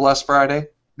you heard of Blessed Friday?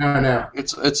 No.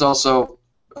 It's also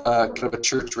kind of a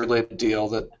church-related deal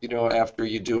that after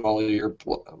you do all of your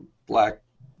Black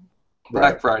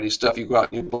Right. Friday stuff, you go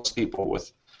out and you bless people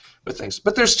with with things.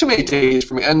 But there's too many days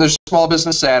for me, and there's Small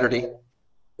Business Saturday.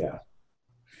 Yeah.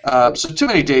 So too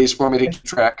many days for me to keep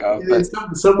track of. But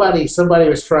Somebody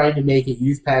was trying to make it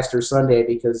Youth Pastor Sunday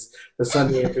because the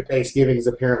Sunday after Thanksgiving is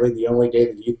apparently the only day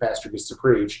that the youth pastor gets to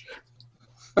preach.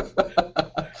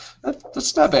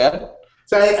 That's not bad.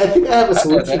 So I think I have a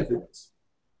solution for this.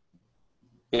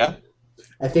 Yeah.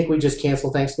 I think we just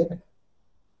cancel Thanksgiving.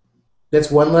 That's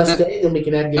one less day, then we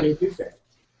can have Giving Tuesday.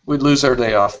 We'd lose our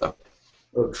day off, though.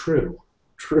 Oh, true.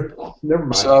 Never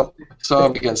mind. So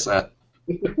I'm against that.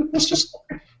 It's just.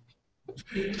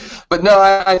 But no,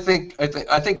 I think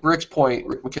Rick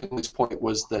McKinley's point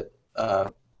was that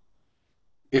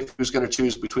if he was going to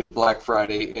choose between Black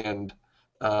Friday and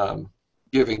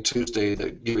Giving Tuesday,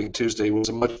 that Giving Tuesday was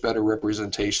a much better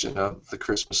representation of the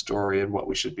Christmas story and what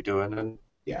we should be doing. And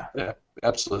yeah,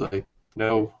 absolutely,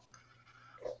 no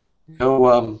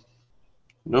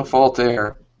fault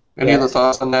there. Any other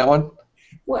thoughts on that one?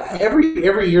 Well, every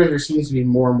year there seems to be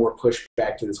more and more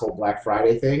pushback to this whole Black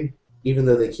Friday thing, even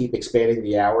though they keep expanding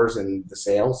the hours and the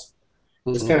sales.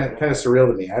 It's kind of surreal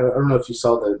to me. I don't know if you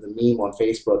saw the meme on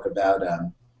Facebook about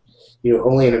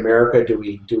only in America do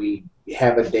we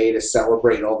have a day to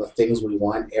celebrate all the things we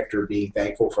want after being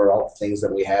thankful for all the things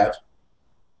that we have.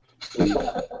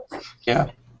 Yeah.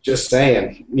 Just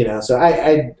saying, So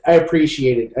I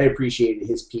appreciated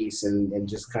his piece and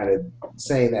just kind of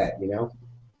saying that,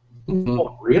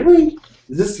 Oh, really?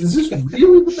 Is this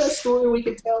really the best story we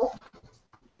can tell?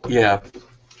 Yeah.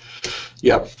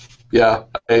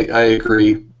 I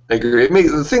agree.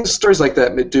 Stories like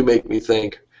that do make me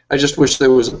think. I just wish there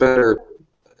was a better.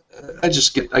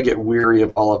 I get weary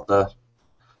of all of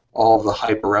the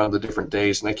hype around the different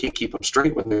days, and I can't keep them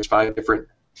straight when there's 5 different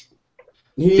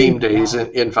theme days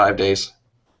in 5 days.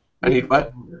 I need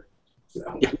what?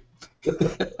 Yeah.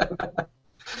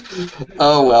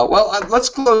 Oh well. Let's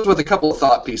close with a couple of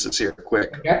thought pieces here,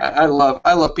 quick. Okay. I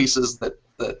love pieces that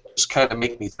just kind of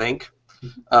make me think.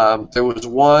 There was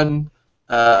one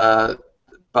by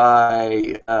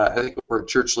I think we're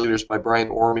Church Leaders by Brian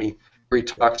Orme, where he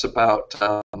talks about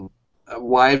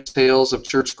wives' tales of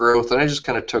church growth, and I just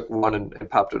kind of took one and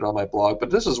popped it on my blog. But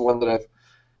this is one that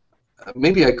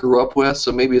maybe I grew up with,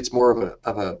 so maybe it's more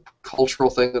of a cultural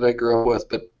thing that I grew up with.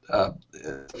 But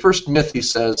the first myth, he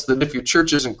says, that if your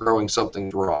church isn't growing,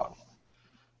 something's wrong.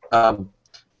 And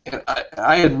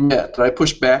I admit that I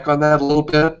push back on that a little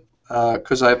bit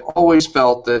because I've always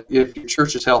felt that if your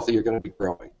church is healthy, you're going to be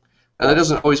growing. And that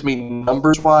doesn't always mean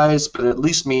numbers-wise, but it at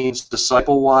least means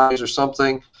disciple-wise or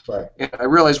something. Right. And I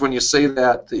realize when you say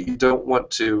that you don't want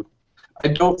to. I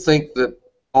don't think that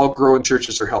all growing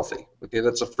churches are healthy. Okay,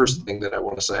 that's the first thing that I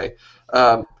want to say.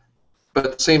 But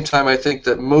at the same time, I think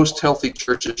that most healthy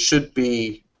churches should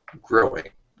be growing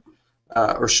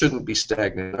or shouldn't be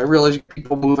stagnant. I realize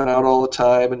people moving out all the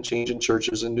time and changing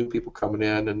churches and new people coming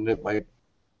in, and it might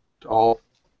all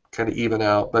kind of even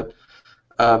out. But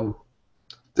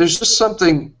there's just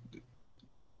something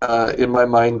in my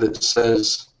mind that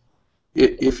says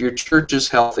if your church is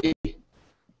healthy,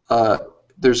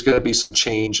 there's going to be some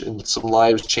change and some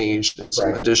lives changed and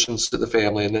some additions to the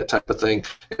family and that type of thing.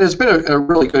 And it's been a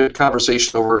really good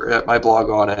conversation over at my blog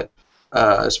on it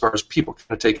as far as people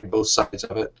kind of taking both sides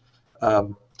of it. Let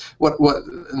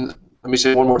me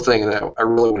say one more thing, and I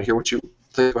really want to hear what you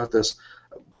think about this.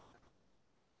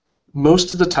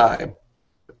 Most of the time,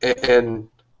 and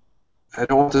I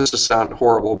don't want this to sound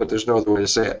horrible, but there's no other way to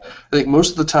say it. I think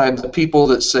most of the time the people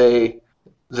that say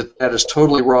that is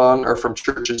totally wrong are from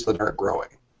churches that aren't growing.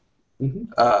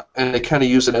 Mm-hmm. And they kind of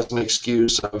use it as an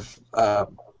excuse of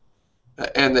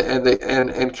and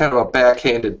kind of a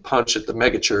backhanded punch at the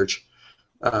megachurch,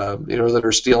 that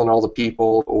are stealing all the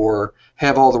people or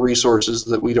have all the resources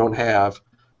that we don't have.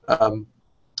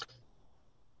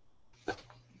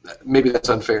 Maybe that's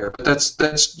unfair, but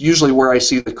that's usually where I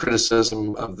see the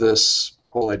criticism of this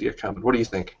whole idea coming. What do you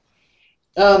think?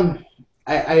 I'm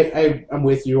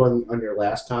with you on your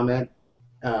last comment.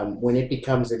 When it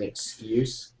becomes an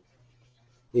excuse,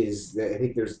 I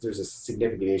think there's a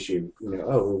significant issue.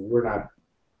 We're not.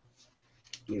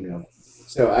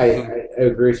 So I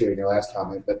agree with you on your last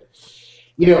comment, but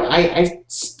I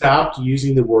stopped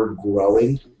using the word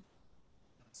growing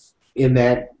in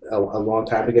that a long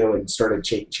time ago and started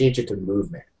change it to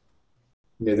movement.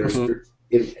 There's a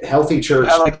healthy church.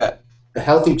 I like that. A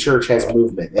healthy church has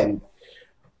movement, and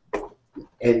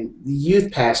the youth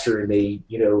pastor in me,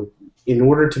 in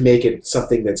order to make it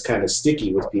something that's kind of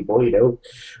sticky with people,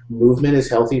 movement is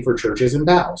healthy for churches and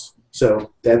vows.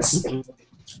 So that's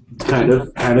kind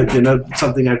of been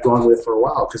something I've gone with for a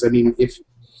while. Because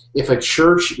if a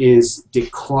church is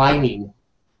declining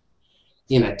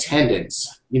in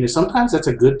attendance, sometimes that's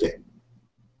a good thing.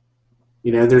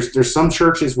 There's some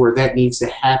churches where that needs to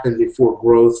happen before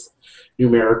growth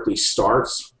numerically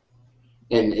starts,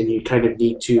 and you kind of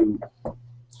need to,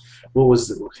 what was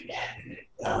the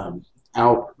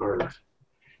out or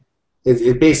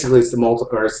it basically it's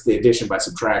the addition by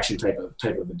subtraction type of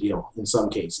a deal in some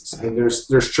cases. And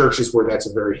there's churches where that's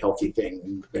a very healthy thing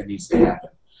and that needs to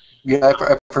happen. Yeah,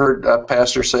 I've heard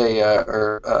pastors say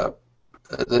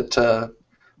that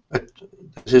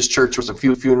his church was a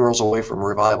few funerals away from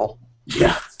revival.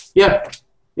 Yeah.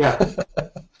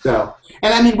 So,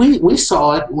 and I mean, we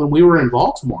saw it when we were in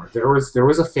Baltimore. There was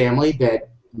a family that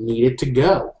needed to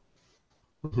go,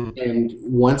 and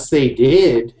once they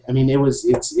did, I mean,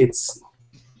 it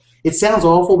sounds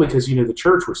awful because the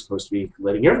church we're supposed to be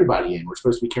letting everybody in. We're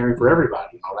supposed to be caring for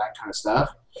everybody and all that kind of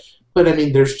stuff. But I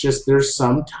mean, there's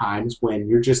some times when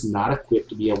you're just not equipped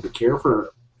to be able to care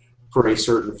for a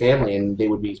certain family, and they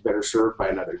would be better served by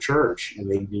another church, and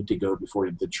they need to go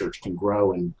before the church can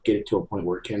grow and get it to a point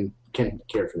where it can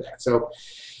care for that. So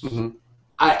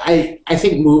I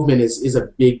think movement is a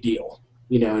big deal,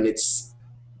 and it's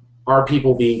our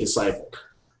people being discipled,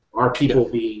 our people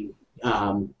being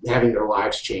having their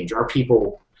lives change, our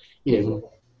people,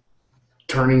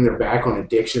 turning their back on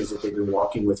addictions that they've been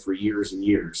walking with for years and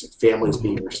years, and families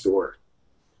being restored,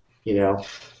 Yeah,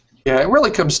 it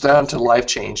really comes down to life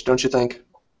change, don't you think?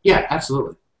 Yeah,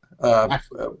 absolutely.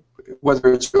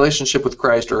 Whether it's relationship with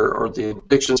Christ or the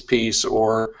addictions piece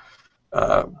or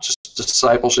just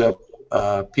discipleship,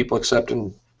 people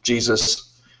accepting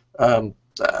Jesus. I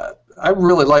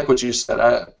really like what you said.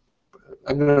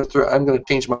 I'm going to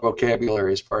change my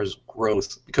vocabulary as far as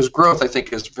growth, because growth I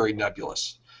think is very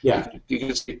nebulous. Yeah. You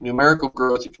can speak numerical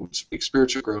growth, you can speak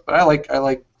spiritual growth, but I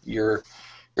like your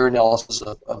analysis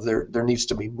of there needs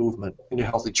to be movement. In a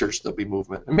healthy church there'll be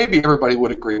movement. And maybe everybody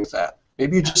would agree with that.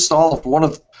 Maybe you just solved one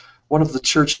of the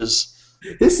churches.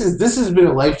 This has been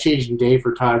a life-changing day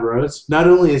for Todd Rhodes. Not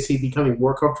only is he becoming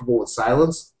more comfortable with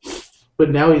silence, but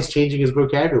now he's changing his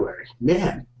vocabulary.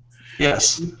 Man.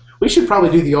 Yes. We should probably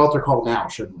do the altar call now,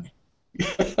 shouldn't we?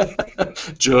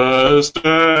 Just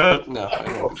no, I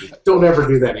won't do that. Don't ever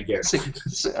do that again.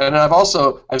 And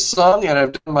I've sung and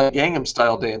I've done my Gangnam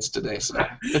Style dance today. So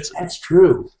that's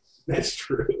true. That's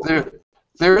true.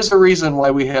 There is a reason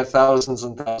why we have thousands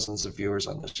and thousands of viewers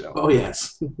on this show. Oh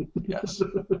yes. Yes.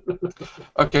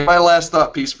 Okay, my last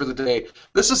thought piece for the day.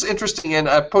 This is interesting, and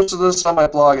I posted this on my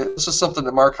blog. This is something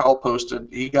that Mark Howell posted.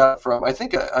 He got from I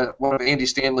think one of Andy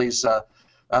Stanley's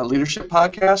leadership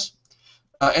podcasts.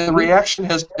 And the reaction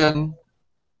has been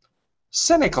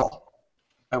cynical,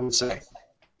 I would say,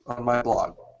 on my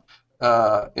blog,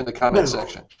 in the comment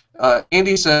section.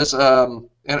 Andy says, and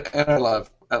I love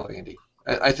Andy.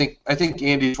 I think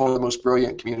Andy is one of the most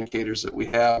brilliant communicators that we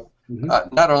have,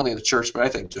 not only in the church, but I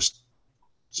think just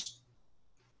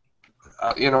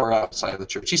in or outside of the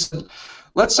church. He said,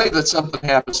 let's say that something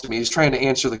happens to me. He's trying to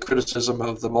answer the criticism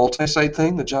of the multi-site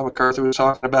thing that John MacArthur was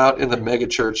talking about and the mega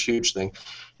church huge thing.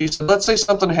 He said, let's say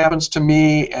something happens to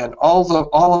me and all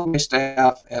of my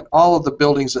staff and all of the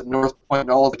buildings at North Point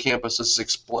and all of the campuses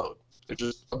explode. They're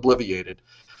just obliterated.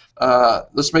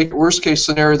 Let's make it worst case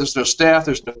scenario. There's no staff,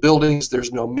 there's no buildings,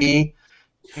 there's no me.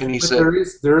 And he said,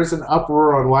 there is an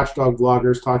uproar on Watchdog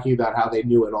bloggers talking about how they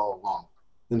knew it all along,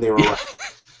 and they were right.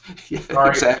 Yeah,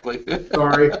 exactly.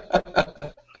 Sorry.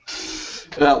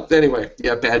 Well, anyway,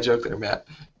 yeah, bad joke there, Matt.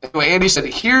 Anyway, Andy said,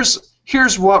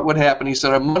 here's what would happen. He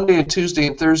said, on Monday and Tuesday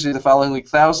and Thursday the following week,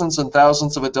 thousands and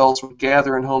thousands of adults would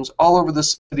gather in homes all over the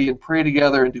city and pray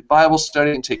together and do Bible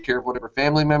study and take care of whatever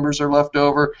family members are left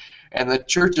over. And the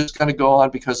church is going to go on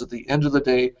because at the end of the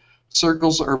day,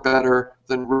 circles are better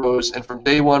than rows. And from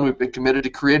day one, we've been committed to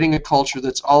creating a culture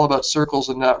that's all about circles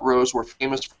and not rows. We're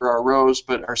famous for our rows,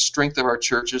 but our strength of our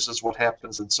churches is what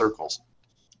happens in circles.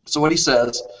 So what he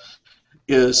says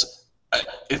is,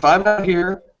 if I'm not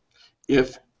here,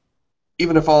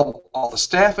 even if all the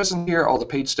staff isn't here, all the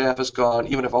paid staff is gone,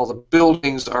 even if all the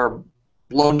buildings are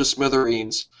blown to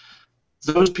smithereens,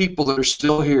 those people that are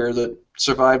still here that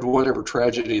survived whatever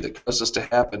tragedy that caused this to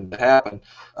happen,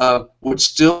 would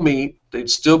still meet. They'd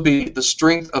still be, the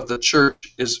strength of the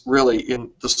church is really in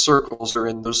the circles or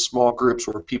in those small groups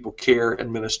where people care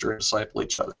and minister and disciple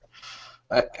each other.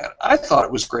 I thought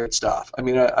it was great stuff. I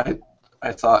mean,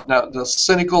 I thought, now the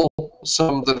cynical,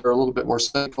 some that are a little bit more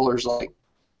cynical are like,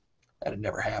 that had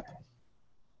never happened.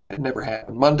 It never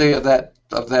happened. Monday of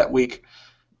that week,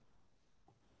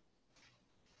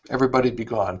 everybody'd be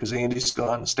gone because Andy's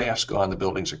gone, the staff's gone, the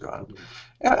buildings are gone.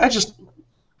 And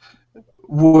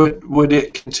Would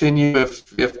it continue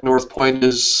if North Point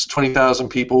is 20,000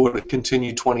 people? Would it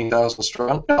continue 20,000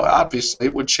 strong? No, obviously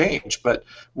it would change, but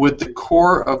would the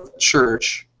core of the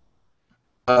church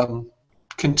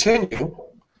continue?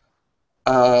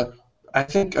 I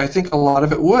think a lot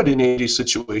of it would in Andy's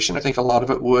situation. I think a lot of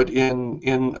it would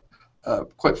in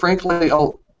quite frankly,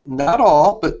 not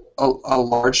all, but a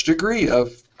large degree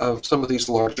of some of these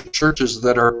larger churches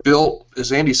that are built,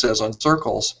 as Andy says, on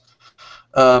circles.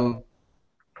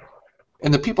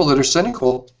 And the people that are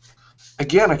cynical,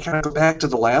 again, I kind of go back to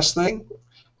the last thing.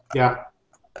 Yeah.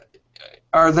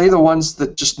 Are they the ones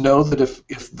that just know that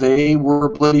if they were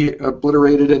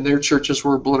obliterated and their churches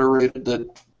were obliterated,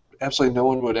 that absolutely no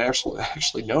one would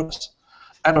actually notice?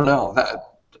 I don't know.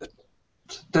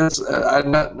 That's I'm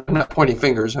not pointing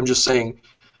fingers. I'm just saying.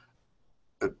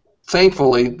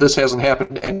 Thankfully, this hasn't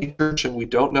happened to any church, and we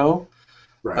don't know.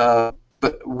 Right.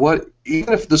 But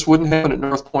even if this wouldn't happen at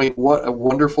North Point, what a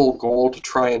wonderful goal to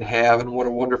try and have, and what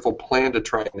a wonderful plan to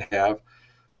try and have,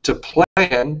 to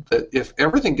plan that if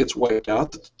everything gets wiped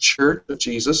out, that the Church of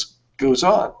Jesus goes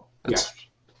on.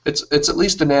 It's at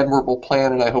least an admirable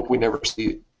plan, and I hope we never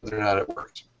see whether or not it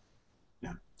works.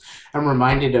 Yeah. I'm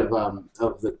reminded of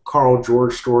the Carl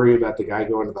George story about the guy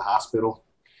going to the hospital,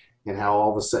 and how all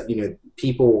of a sudden,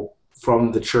 people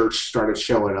from the church started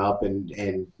showing up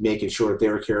and making sure that they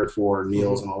were cared for, and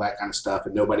meals and all that kind of stuff,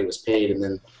 and nobody was paid. And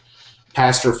then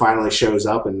pastor finally shows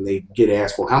up, and they get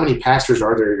asked, well, how many pastors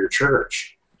are there at your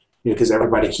church? Because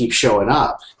everybody keeps showing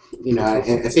up. And I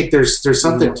think there's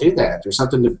something to that. There's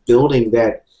something to building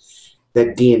that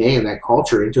DNA and that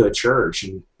culture into a church.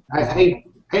 And I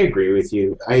agree with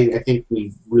you. I think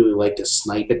we really like to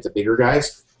snipe at the bigger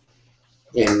guys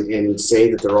and say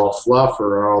that they're all fluff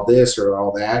or all this or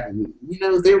all that. And,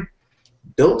 they're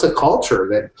built a culture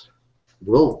that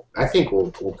will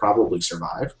probably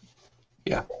survive.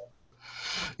 Yeah.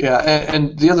 Yeah,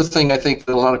 and the other thing I think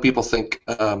that a lot of people think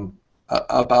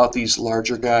about these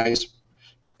larger guys,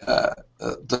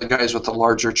 the guys with the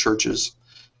larger churches,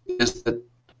 is that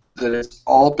it's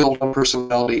all built on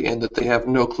personality and that they have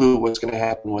no clue what's going to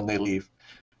happen when they leave.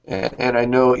 And I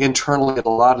know internally at a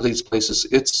lot of these places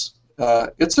it's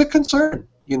a concern,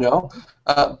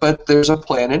 but there's a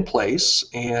plan in place,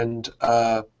 and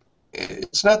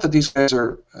it's not that these guys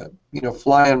are,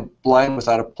 flying blind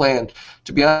without a plan.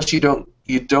 To be honest, you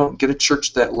don't get a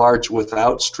church that large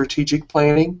without strategic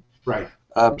planning. Right.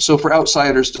 So for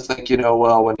outsiders to think,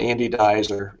 well, when Andy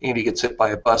dies or Andy gets hit by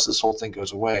a bus, this whole thing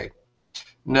goes away.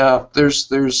 No,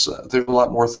 there's a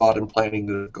lot more thought and planning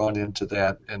that have gone into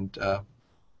that, and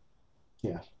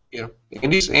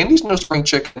Andy's no spring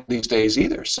chicken these days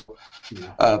either. So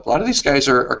a lot of these guys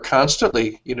are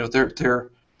constantly,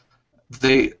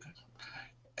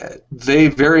 they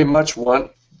very much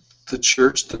want the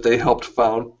church that they helped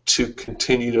found to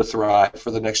continue to thrive for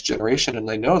the next generation, and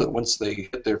they know that once they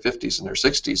hit their 50s and their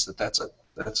 60s,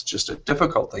 that's just a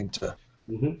difficult thing to.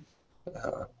 Mm-hmm.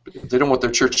 They don't want their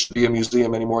church to be a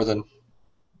museum any more than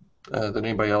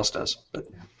anybody else does. But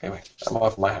anyway, I'm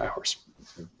off my high horse.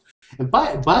 And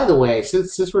by the way,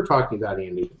 since we're talking about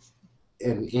Andy,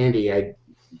 and Andy, I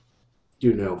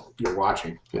do know you're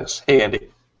watching. Yes. Hey, Andy.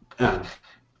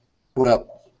 What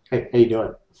up? Hey, how you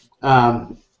doing?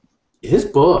 His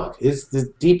book is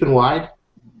Deep and Wide.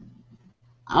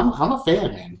 I'm a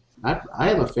fan, man. I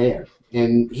am a fan,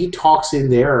 and he talks in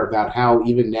there about how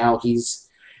even now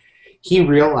he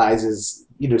realizes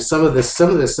some of this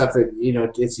stuff that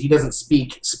he doesn't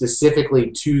speak specifically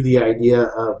to the idea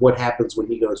of what happens when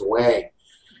he goes away,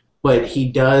 but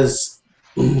he does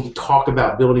talk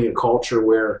about building a culture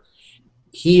where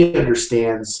he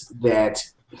understands that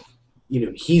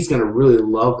he's going to really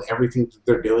love everything that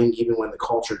they're doing even when the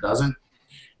culture doesn't,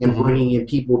 and bringing in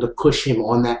people to push him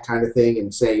on that kind of thing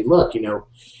and say, look,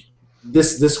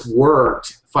 this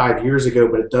worked 5 years ago,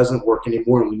 but it doesn't work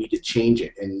anymore, and we need to change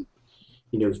it. And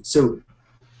so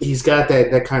he's got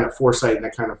that kind of foresight and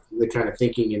the kind of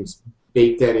thinking, and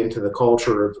baked that into the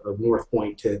culture of North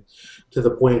Point to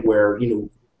the point where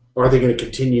are they going to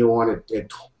continue on at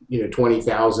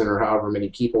 20,000 or however many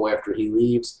people after he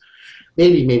leaves?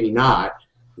 Maybe not,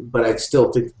 but I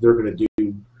still think they're going to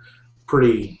do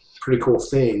pretty cool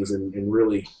things and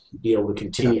really be able to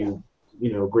continue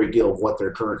a great deal of what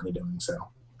they're currently doing. So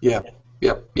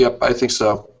Yep. I think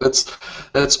so.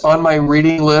 That's on my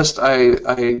reading list.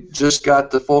 I just got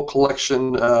the full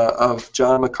collection of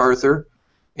John MacArthur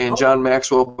and John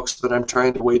Maxwell books that I'm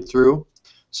trying to wade through.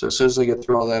 So as soon as I get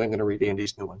through all that, I'm going to read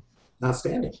Andy's new one.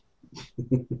 Outstanding.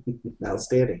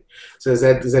 Outstanding. So is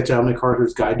that John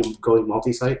MacArthur's Guide to Going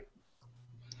Multi-Site?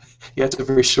 Yeah, it's a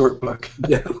very short book.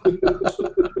 Yeah.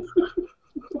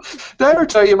 Did I ever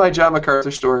tell you my John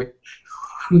MacArthur story?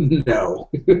 No.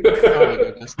 Oh my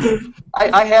goodness.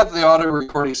 I have the audio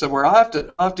recording somewhere. I'll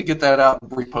have to get that out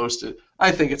and repost it.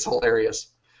 I think it's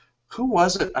hilarious. Who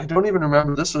was it? I don't even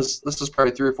remember. This was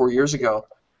probably 3 or 4 years ago.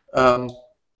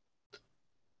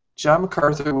 John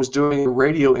MacArthur was doing a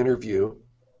radio interview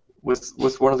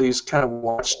with one of these kind of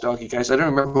watchdoggy guys. I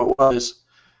don't remember who it was,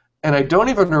 and I don't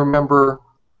even remember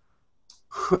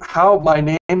how my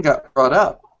name got brought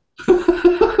up.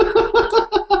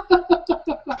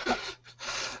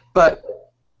 But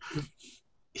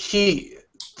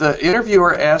the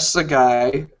interviewer asked the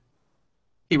guy,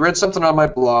 he read something on my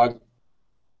blog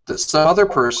that some other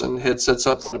person had said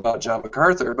something about John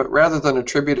MacArthur, but rather than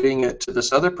attributing it to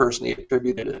this other person, he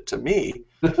attributed it to me.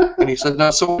 And he said,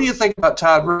 "No, so what do you think about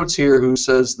Todd Rhodes here, who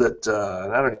says that,"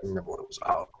 and I don't even remember what it was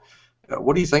about.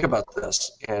 "What do you think about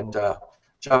this?" And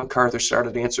John MacArthur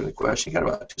started answering the question. He got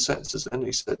about 2 sentences in, and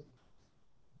he said,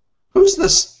 Who's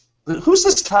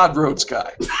this Todd Rhodes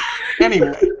guy?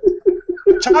 Anyway,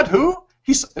 Todd who?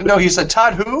 He said,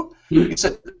 Todd who? He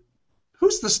said,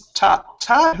 who's this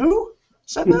Todd who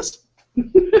said this?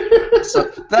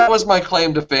 So that was my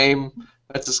claim to fame.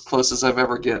 That's as close as I've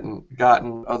ever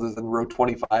gotten other than row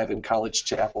 25 in College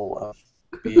Chapel of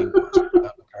being John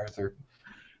MacArthur.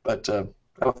 But I'm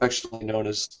affectionately known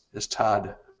as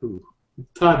Todd Who.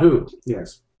 Todd Who,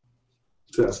 yes.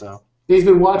 So he's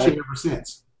been watching ever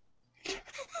since.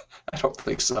 I don't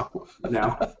think so.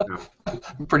 No.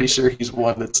 I'm pretty sure he's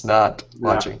one that's not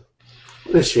watching.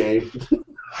 What a shame.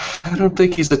 I don't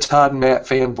think he's the Todd and Matt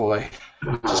fanboy.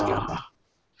 Just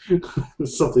kidding.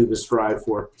 It's something to strive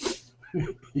for.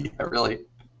 Yeah, really.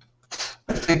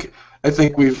 I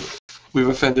think we've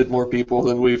offended more people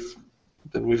than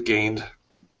we've gained.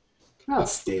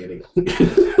 Outstanding.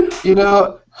 You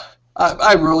know,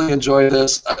 I really enjoy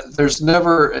this. There's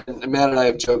never, and Matt and I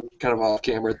have joked kind of off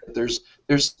camera, that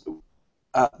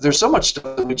there's so much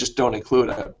stuff that we just don't include.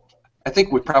 I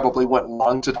think we probably went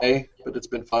long today, but it's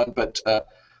been fun. But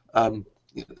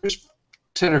there's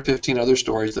 10 or 15 other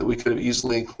stories that we could have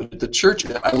easily included. The church,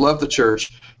 I love the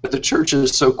church, but the church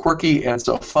is so quirky and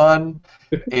so fun,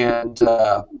 and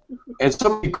so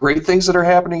many great things that are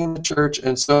happening in the church,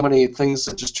 and so many things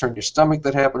that just turn your stomach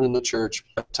that happen in the church.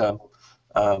 But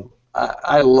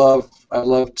I love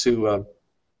to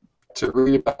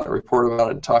read about it, report about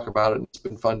it, and talk about it. It's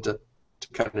been fun to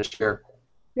kind of share.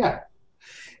 Yeah,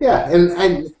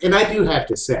 and I do have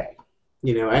to say,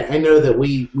 you know, I know that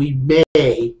we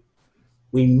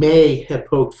may have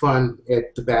poked fun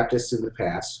at the Baptists in the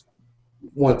past,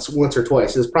 once or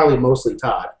twice. It's probably mostly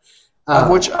Todd.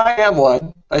 Which I am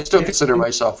one. I still consider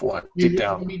myself one deep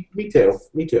down. Me too.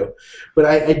 But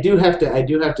I do have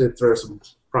to throw some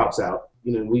props out.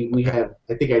 You know, we have.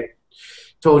 I think I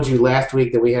told you last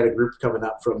week that we had a group coming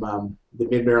up from the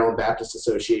Mid-Maryland Baptist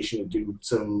Association to do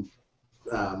some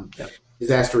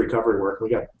disaster recovery work. We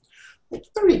got like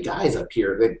 30 guys up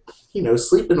here that, you know,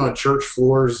 sleeping on church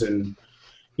floors and,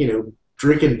 you know,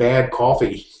 drinking bad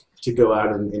coffee to go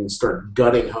out and start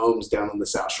gutting homes down on the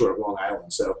South Shore of Long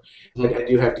Island. So I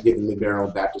do have to give the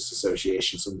Mid-Maryland Baptist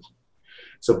Association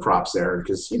some props there,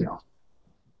 because, you know,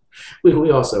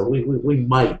 we also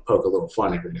might poke a little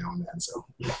fun every now and then. So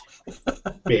yeah.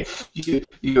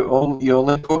 you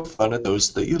only poke fun at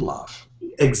those that you love.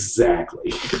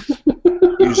 Exactly.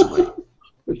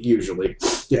 Usually,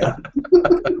 yeah.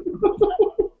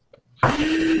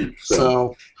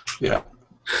 So yeah.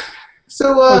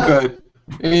 So good.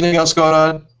 Anything else going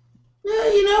on? Yeah,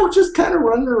 you know, just kind of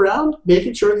running around,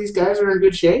 making sure these guys are in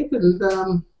good shape,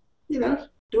 and you know,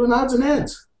 doing odds and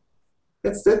ends.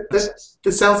 That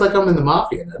sounds like I'm in the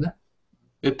mafia, doesn't it?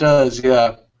 It does,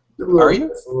 yeah. Are you?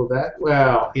 A little bit.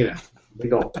 Well, you know, we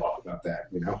don't talk about that.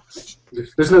 You know,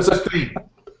 there's no such thing.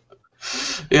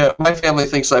 Yeah, my family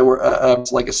thinks I'm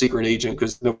like a secret agent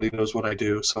because nobody knows what I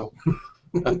do. So,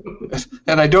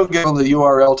 and I don't give them the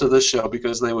URL to this show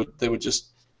because they would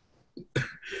just.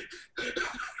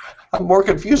 I'm more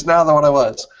confused now than what I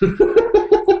was.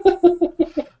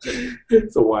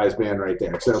 It's a wise man right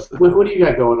there. So, what do you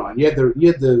got going on? You had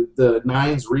the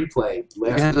Nines replay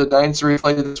last. I had the Nines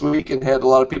replay this week and had a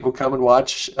lot of people come and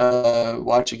watch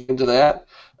into that.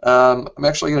 I'm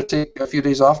actually going to take a few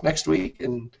days off next week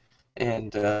and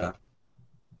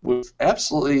with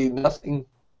absolutely nothing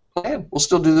planned. We'll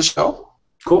still do the show.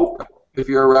 Cool. If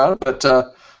you're around, but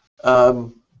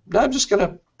I'm just going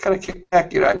to kind of kick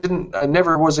back. You know, I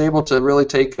never was able to really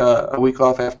take a week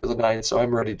off after the Nines, so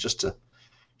I'm ready just to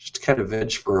kind of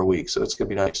veg for a week. So it's going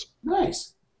to be nice.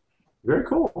 Nice. Very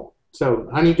cool. So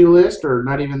honey-do list or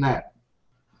not even that?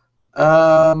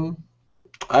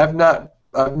 I've not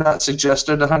I've not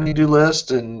suggested a honeydew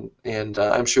list, and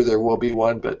I'm sure there will be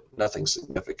one, but nothing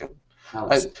significant.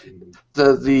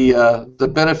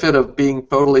 The benefit of being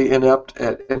totally inept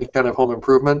at any kind of home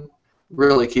improvement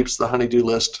really keeps the honeydew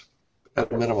list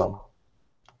at a minimum,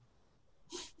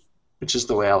 which is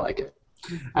the way I like it.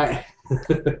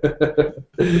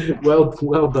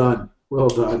 Well done. Well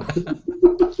done.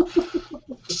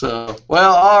 So,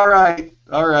 well, all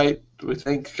right. We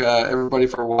thank everybody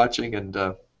for watching,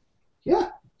 and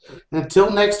yeah,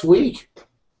 until next week.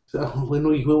 So when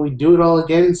we do it all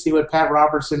again and see what Pat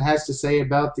Robertson has to say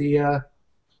about the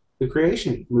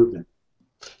creation movement.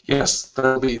 Yes,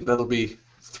 that'll be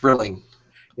thrilling.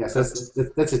 Yes,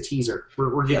 that's a teaser.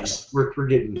 We're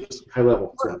getting high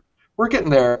level. So. We're getting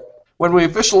there. When we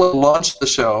officially launch the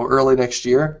show early next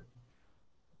year,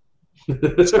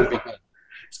 it's going to be good.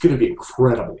 It's going to be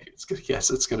incredible. It's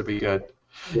going to be good.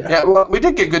 Yeah. Well, we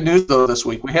did get good news though this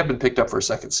week. We have been picked up for a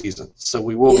second season, so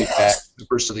we will be back the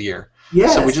first of the year.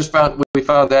 Yes. So we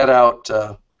found that out.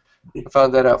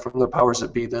 Found that out from the powers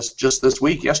that be this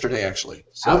week, yesterday actually.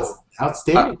 So,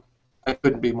 outstanding. I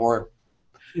couldn't be more.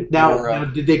 Now,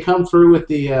 did they come through with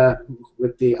the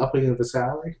upping of the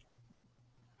salary?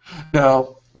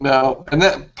 No, and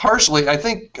that partially, I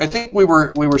think we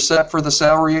were set for the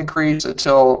salary increase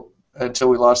until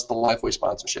we lost the Lifeway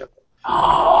sponsorship.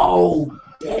 Oh,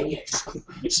 dang it!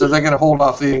 So they're going to hold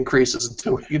off the increases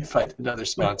until we can find another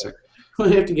sponsor.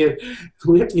 We have to get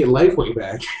Lifeway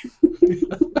back.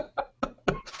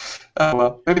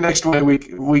 Well, maybe next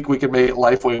week we can make it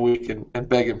Lifeway week and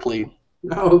beg and plead.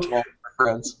 Oh, okay. Our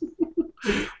friends.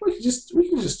 We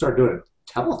can just start doing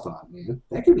a telethon, man.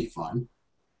 That could be fun.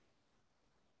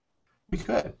 We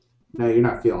could. No, you're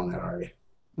not feeling that, are you?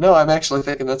 No, I'm actually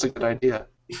thinking that's a good idea.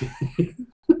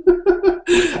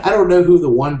 I don't know who the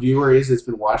one viewer is that's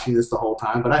been watching this the whole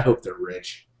time, but I hope they're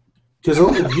rich. Because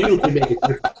only you can make a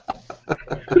difference.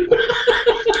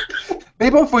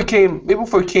 Maybe if we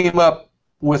came up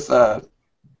with a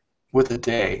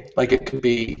day, like it could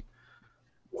be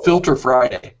Filter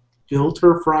Friday.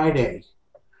 Filter Friday.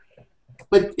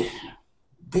 But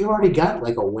they've already got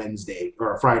like a Wednesday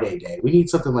or a Friday day. We need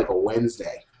something like a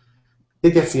Wednesday. I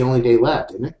think that's the only day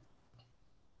left, isn't it?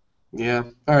 Yeah.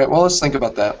 All right. Well, let's think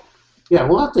about that. Yeah,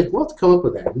 we'll have to come up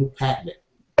with that. We'll patent it.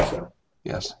 So.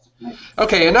 Yes.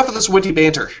 Okay. Enough of this witty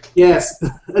banter. Yes.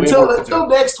 Until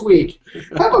next week.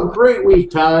 Have a great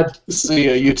week, Todd. See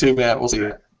you. You too, Matt. We'll see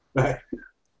you. Bye.